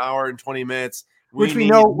only an hour and 20 minutes. Which we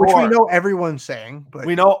know everyone's saying, but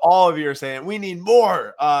we know all of you are saying we need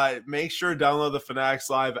more. Make sure to download the Fanatics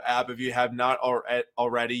Live app if you have not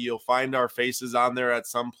already. You'll find our faces on there at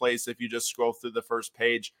some place if you just scroll through the first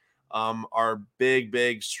page. Our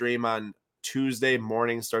big stream on Tuesday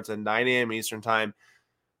morning starts at 9 a.m. Eastern time.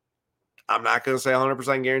 I'm not going to say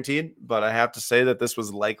 100% guaranteed, but I have to say that this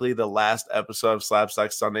was likely the last episode of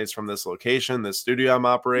Slapstock Sundays from this location, this studio I'm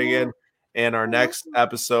operating in. And our next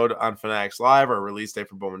episode on Fanatics Live, our release date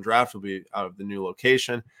for Bowman Draft, will be out of the new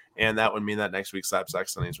location. And that would mean that next week's Slapstock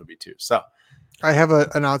Sundays would be too. So I have an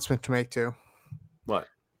announcement to make too. What?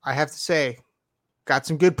 I have to say, got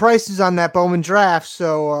some good prices on that Bowman Draft.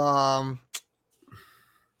 So,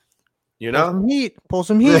 pull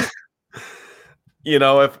some heat. You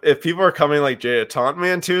know, if people are coming like Jay to taunt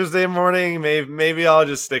me on Tuesday morning, maybe I'll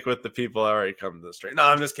just stick with the people that already come to the stream. No,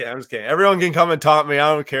 I'm just kidding. Everyone can come and taunt me.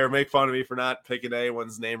 I don't care. Make fun of me for not picking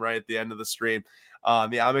anyone's name right at the end of the stream.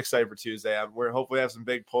 I'm excited for Tuesday. We're hopefully have some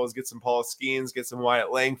big pulls, get some Paul Skeens, get some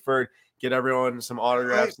Wyatt Langford, get everyone some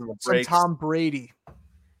autographs in the breaks. Some Tom Brady.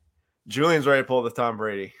 Julian's ready to pull the Tom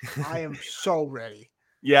Brady. I am so ready.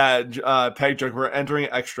 Yeah, Peg Joke, we're entering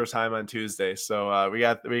extra time on Tuesday. So we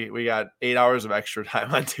got 8 hours of extra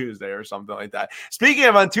time on Tuesday or something like that. Speaking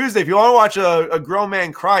of on Tuesday, if you want to watch a grown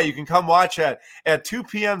man cry, you can come watch at 2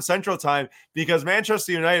 p.m. Central Time because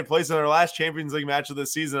Manchester United plays in their last Champions League match of the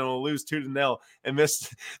season and will lose 2-0 and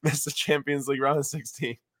miss the Champions League round of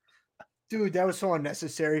 16. Dude, that was so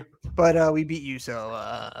unnecessary, but we beat you, so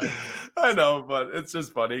I know, but it's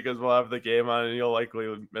just funny because we'll have the game on and you'll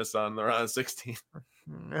likely miss on the round of 16.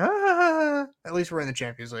 At least we're in the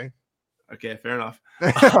Champions League. Okay, fair enough.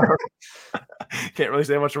 Can't really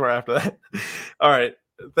say much more after that. All right.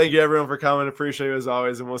 Thank you, everyone, for coming. Appreciate you as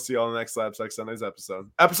always, and we'll see you all in the next Slapsack Sundays episode.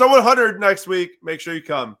 Episode 100 next week. Make sure you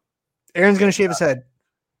come. Aaron's going to shave his head.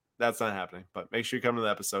 That's not happening, but make sure you come to the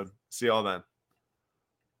episode. See you all then.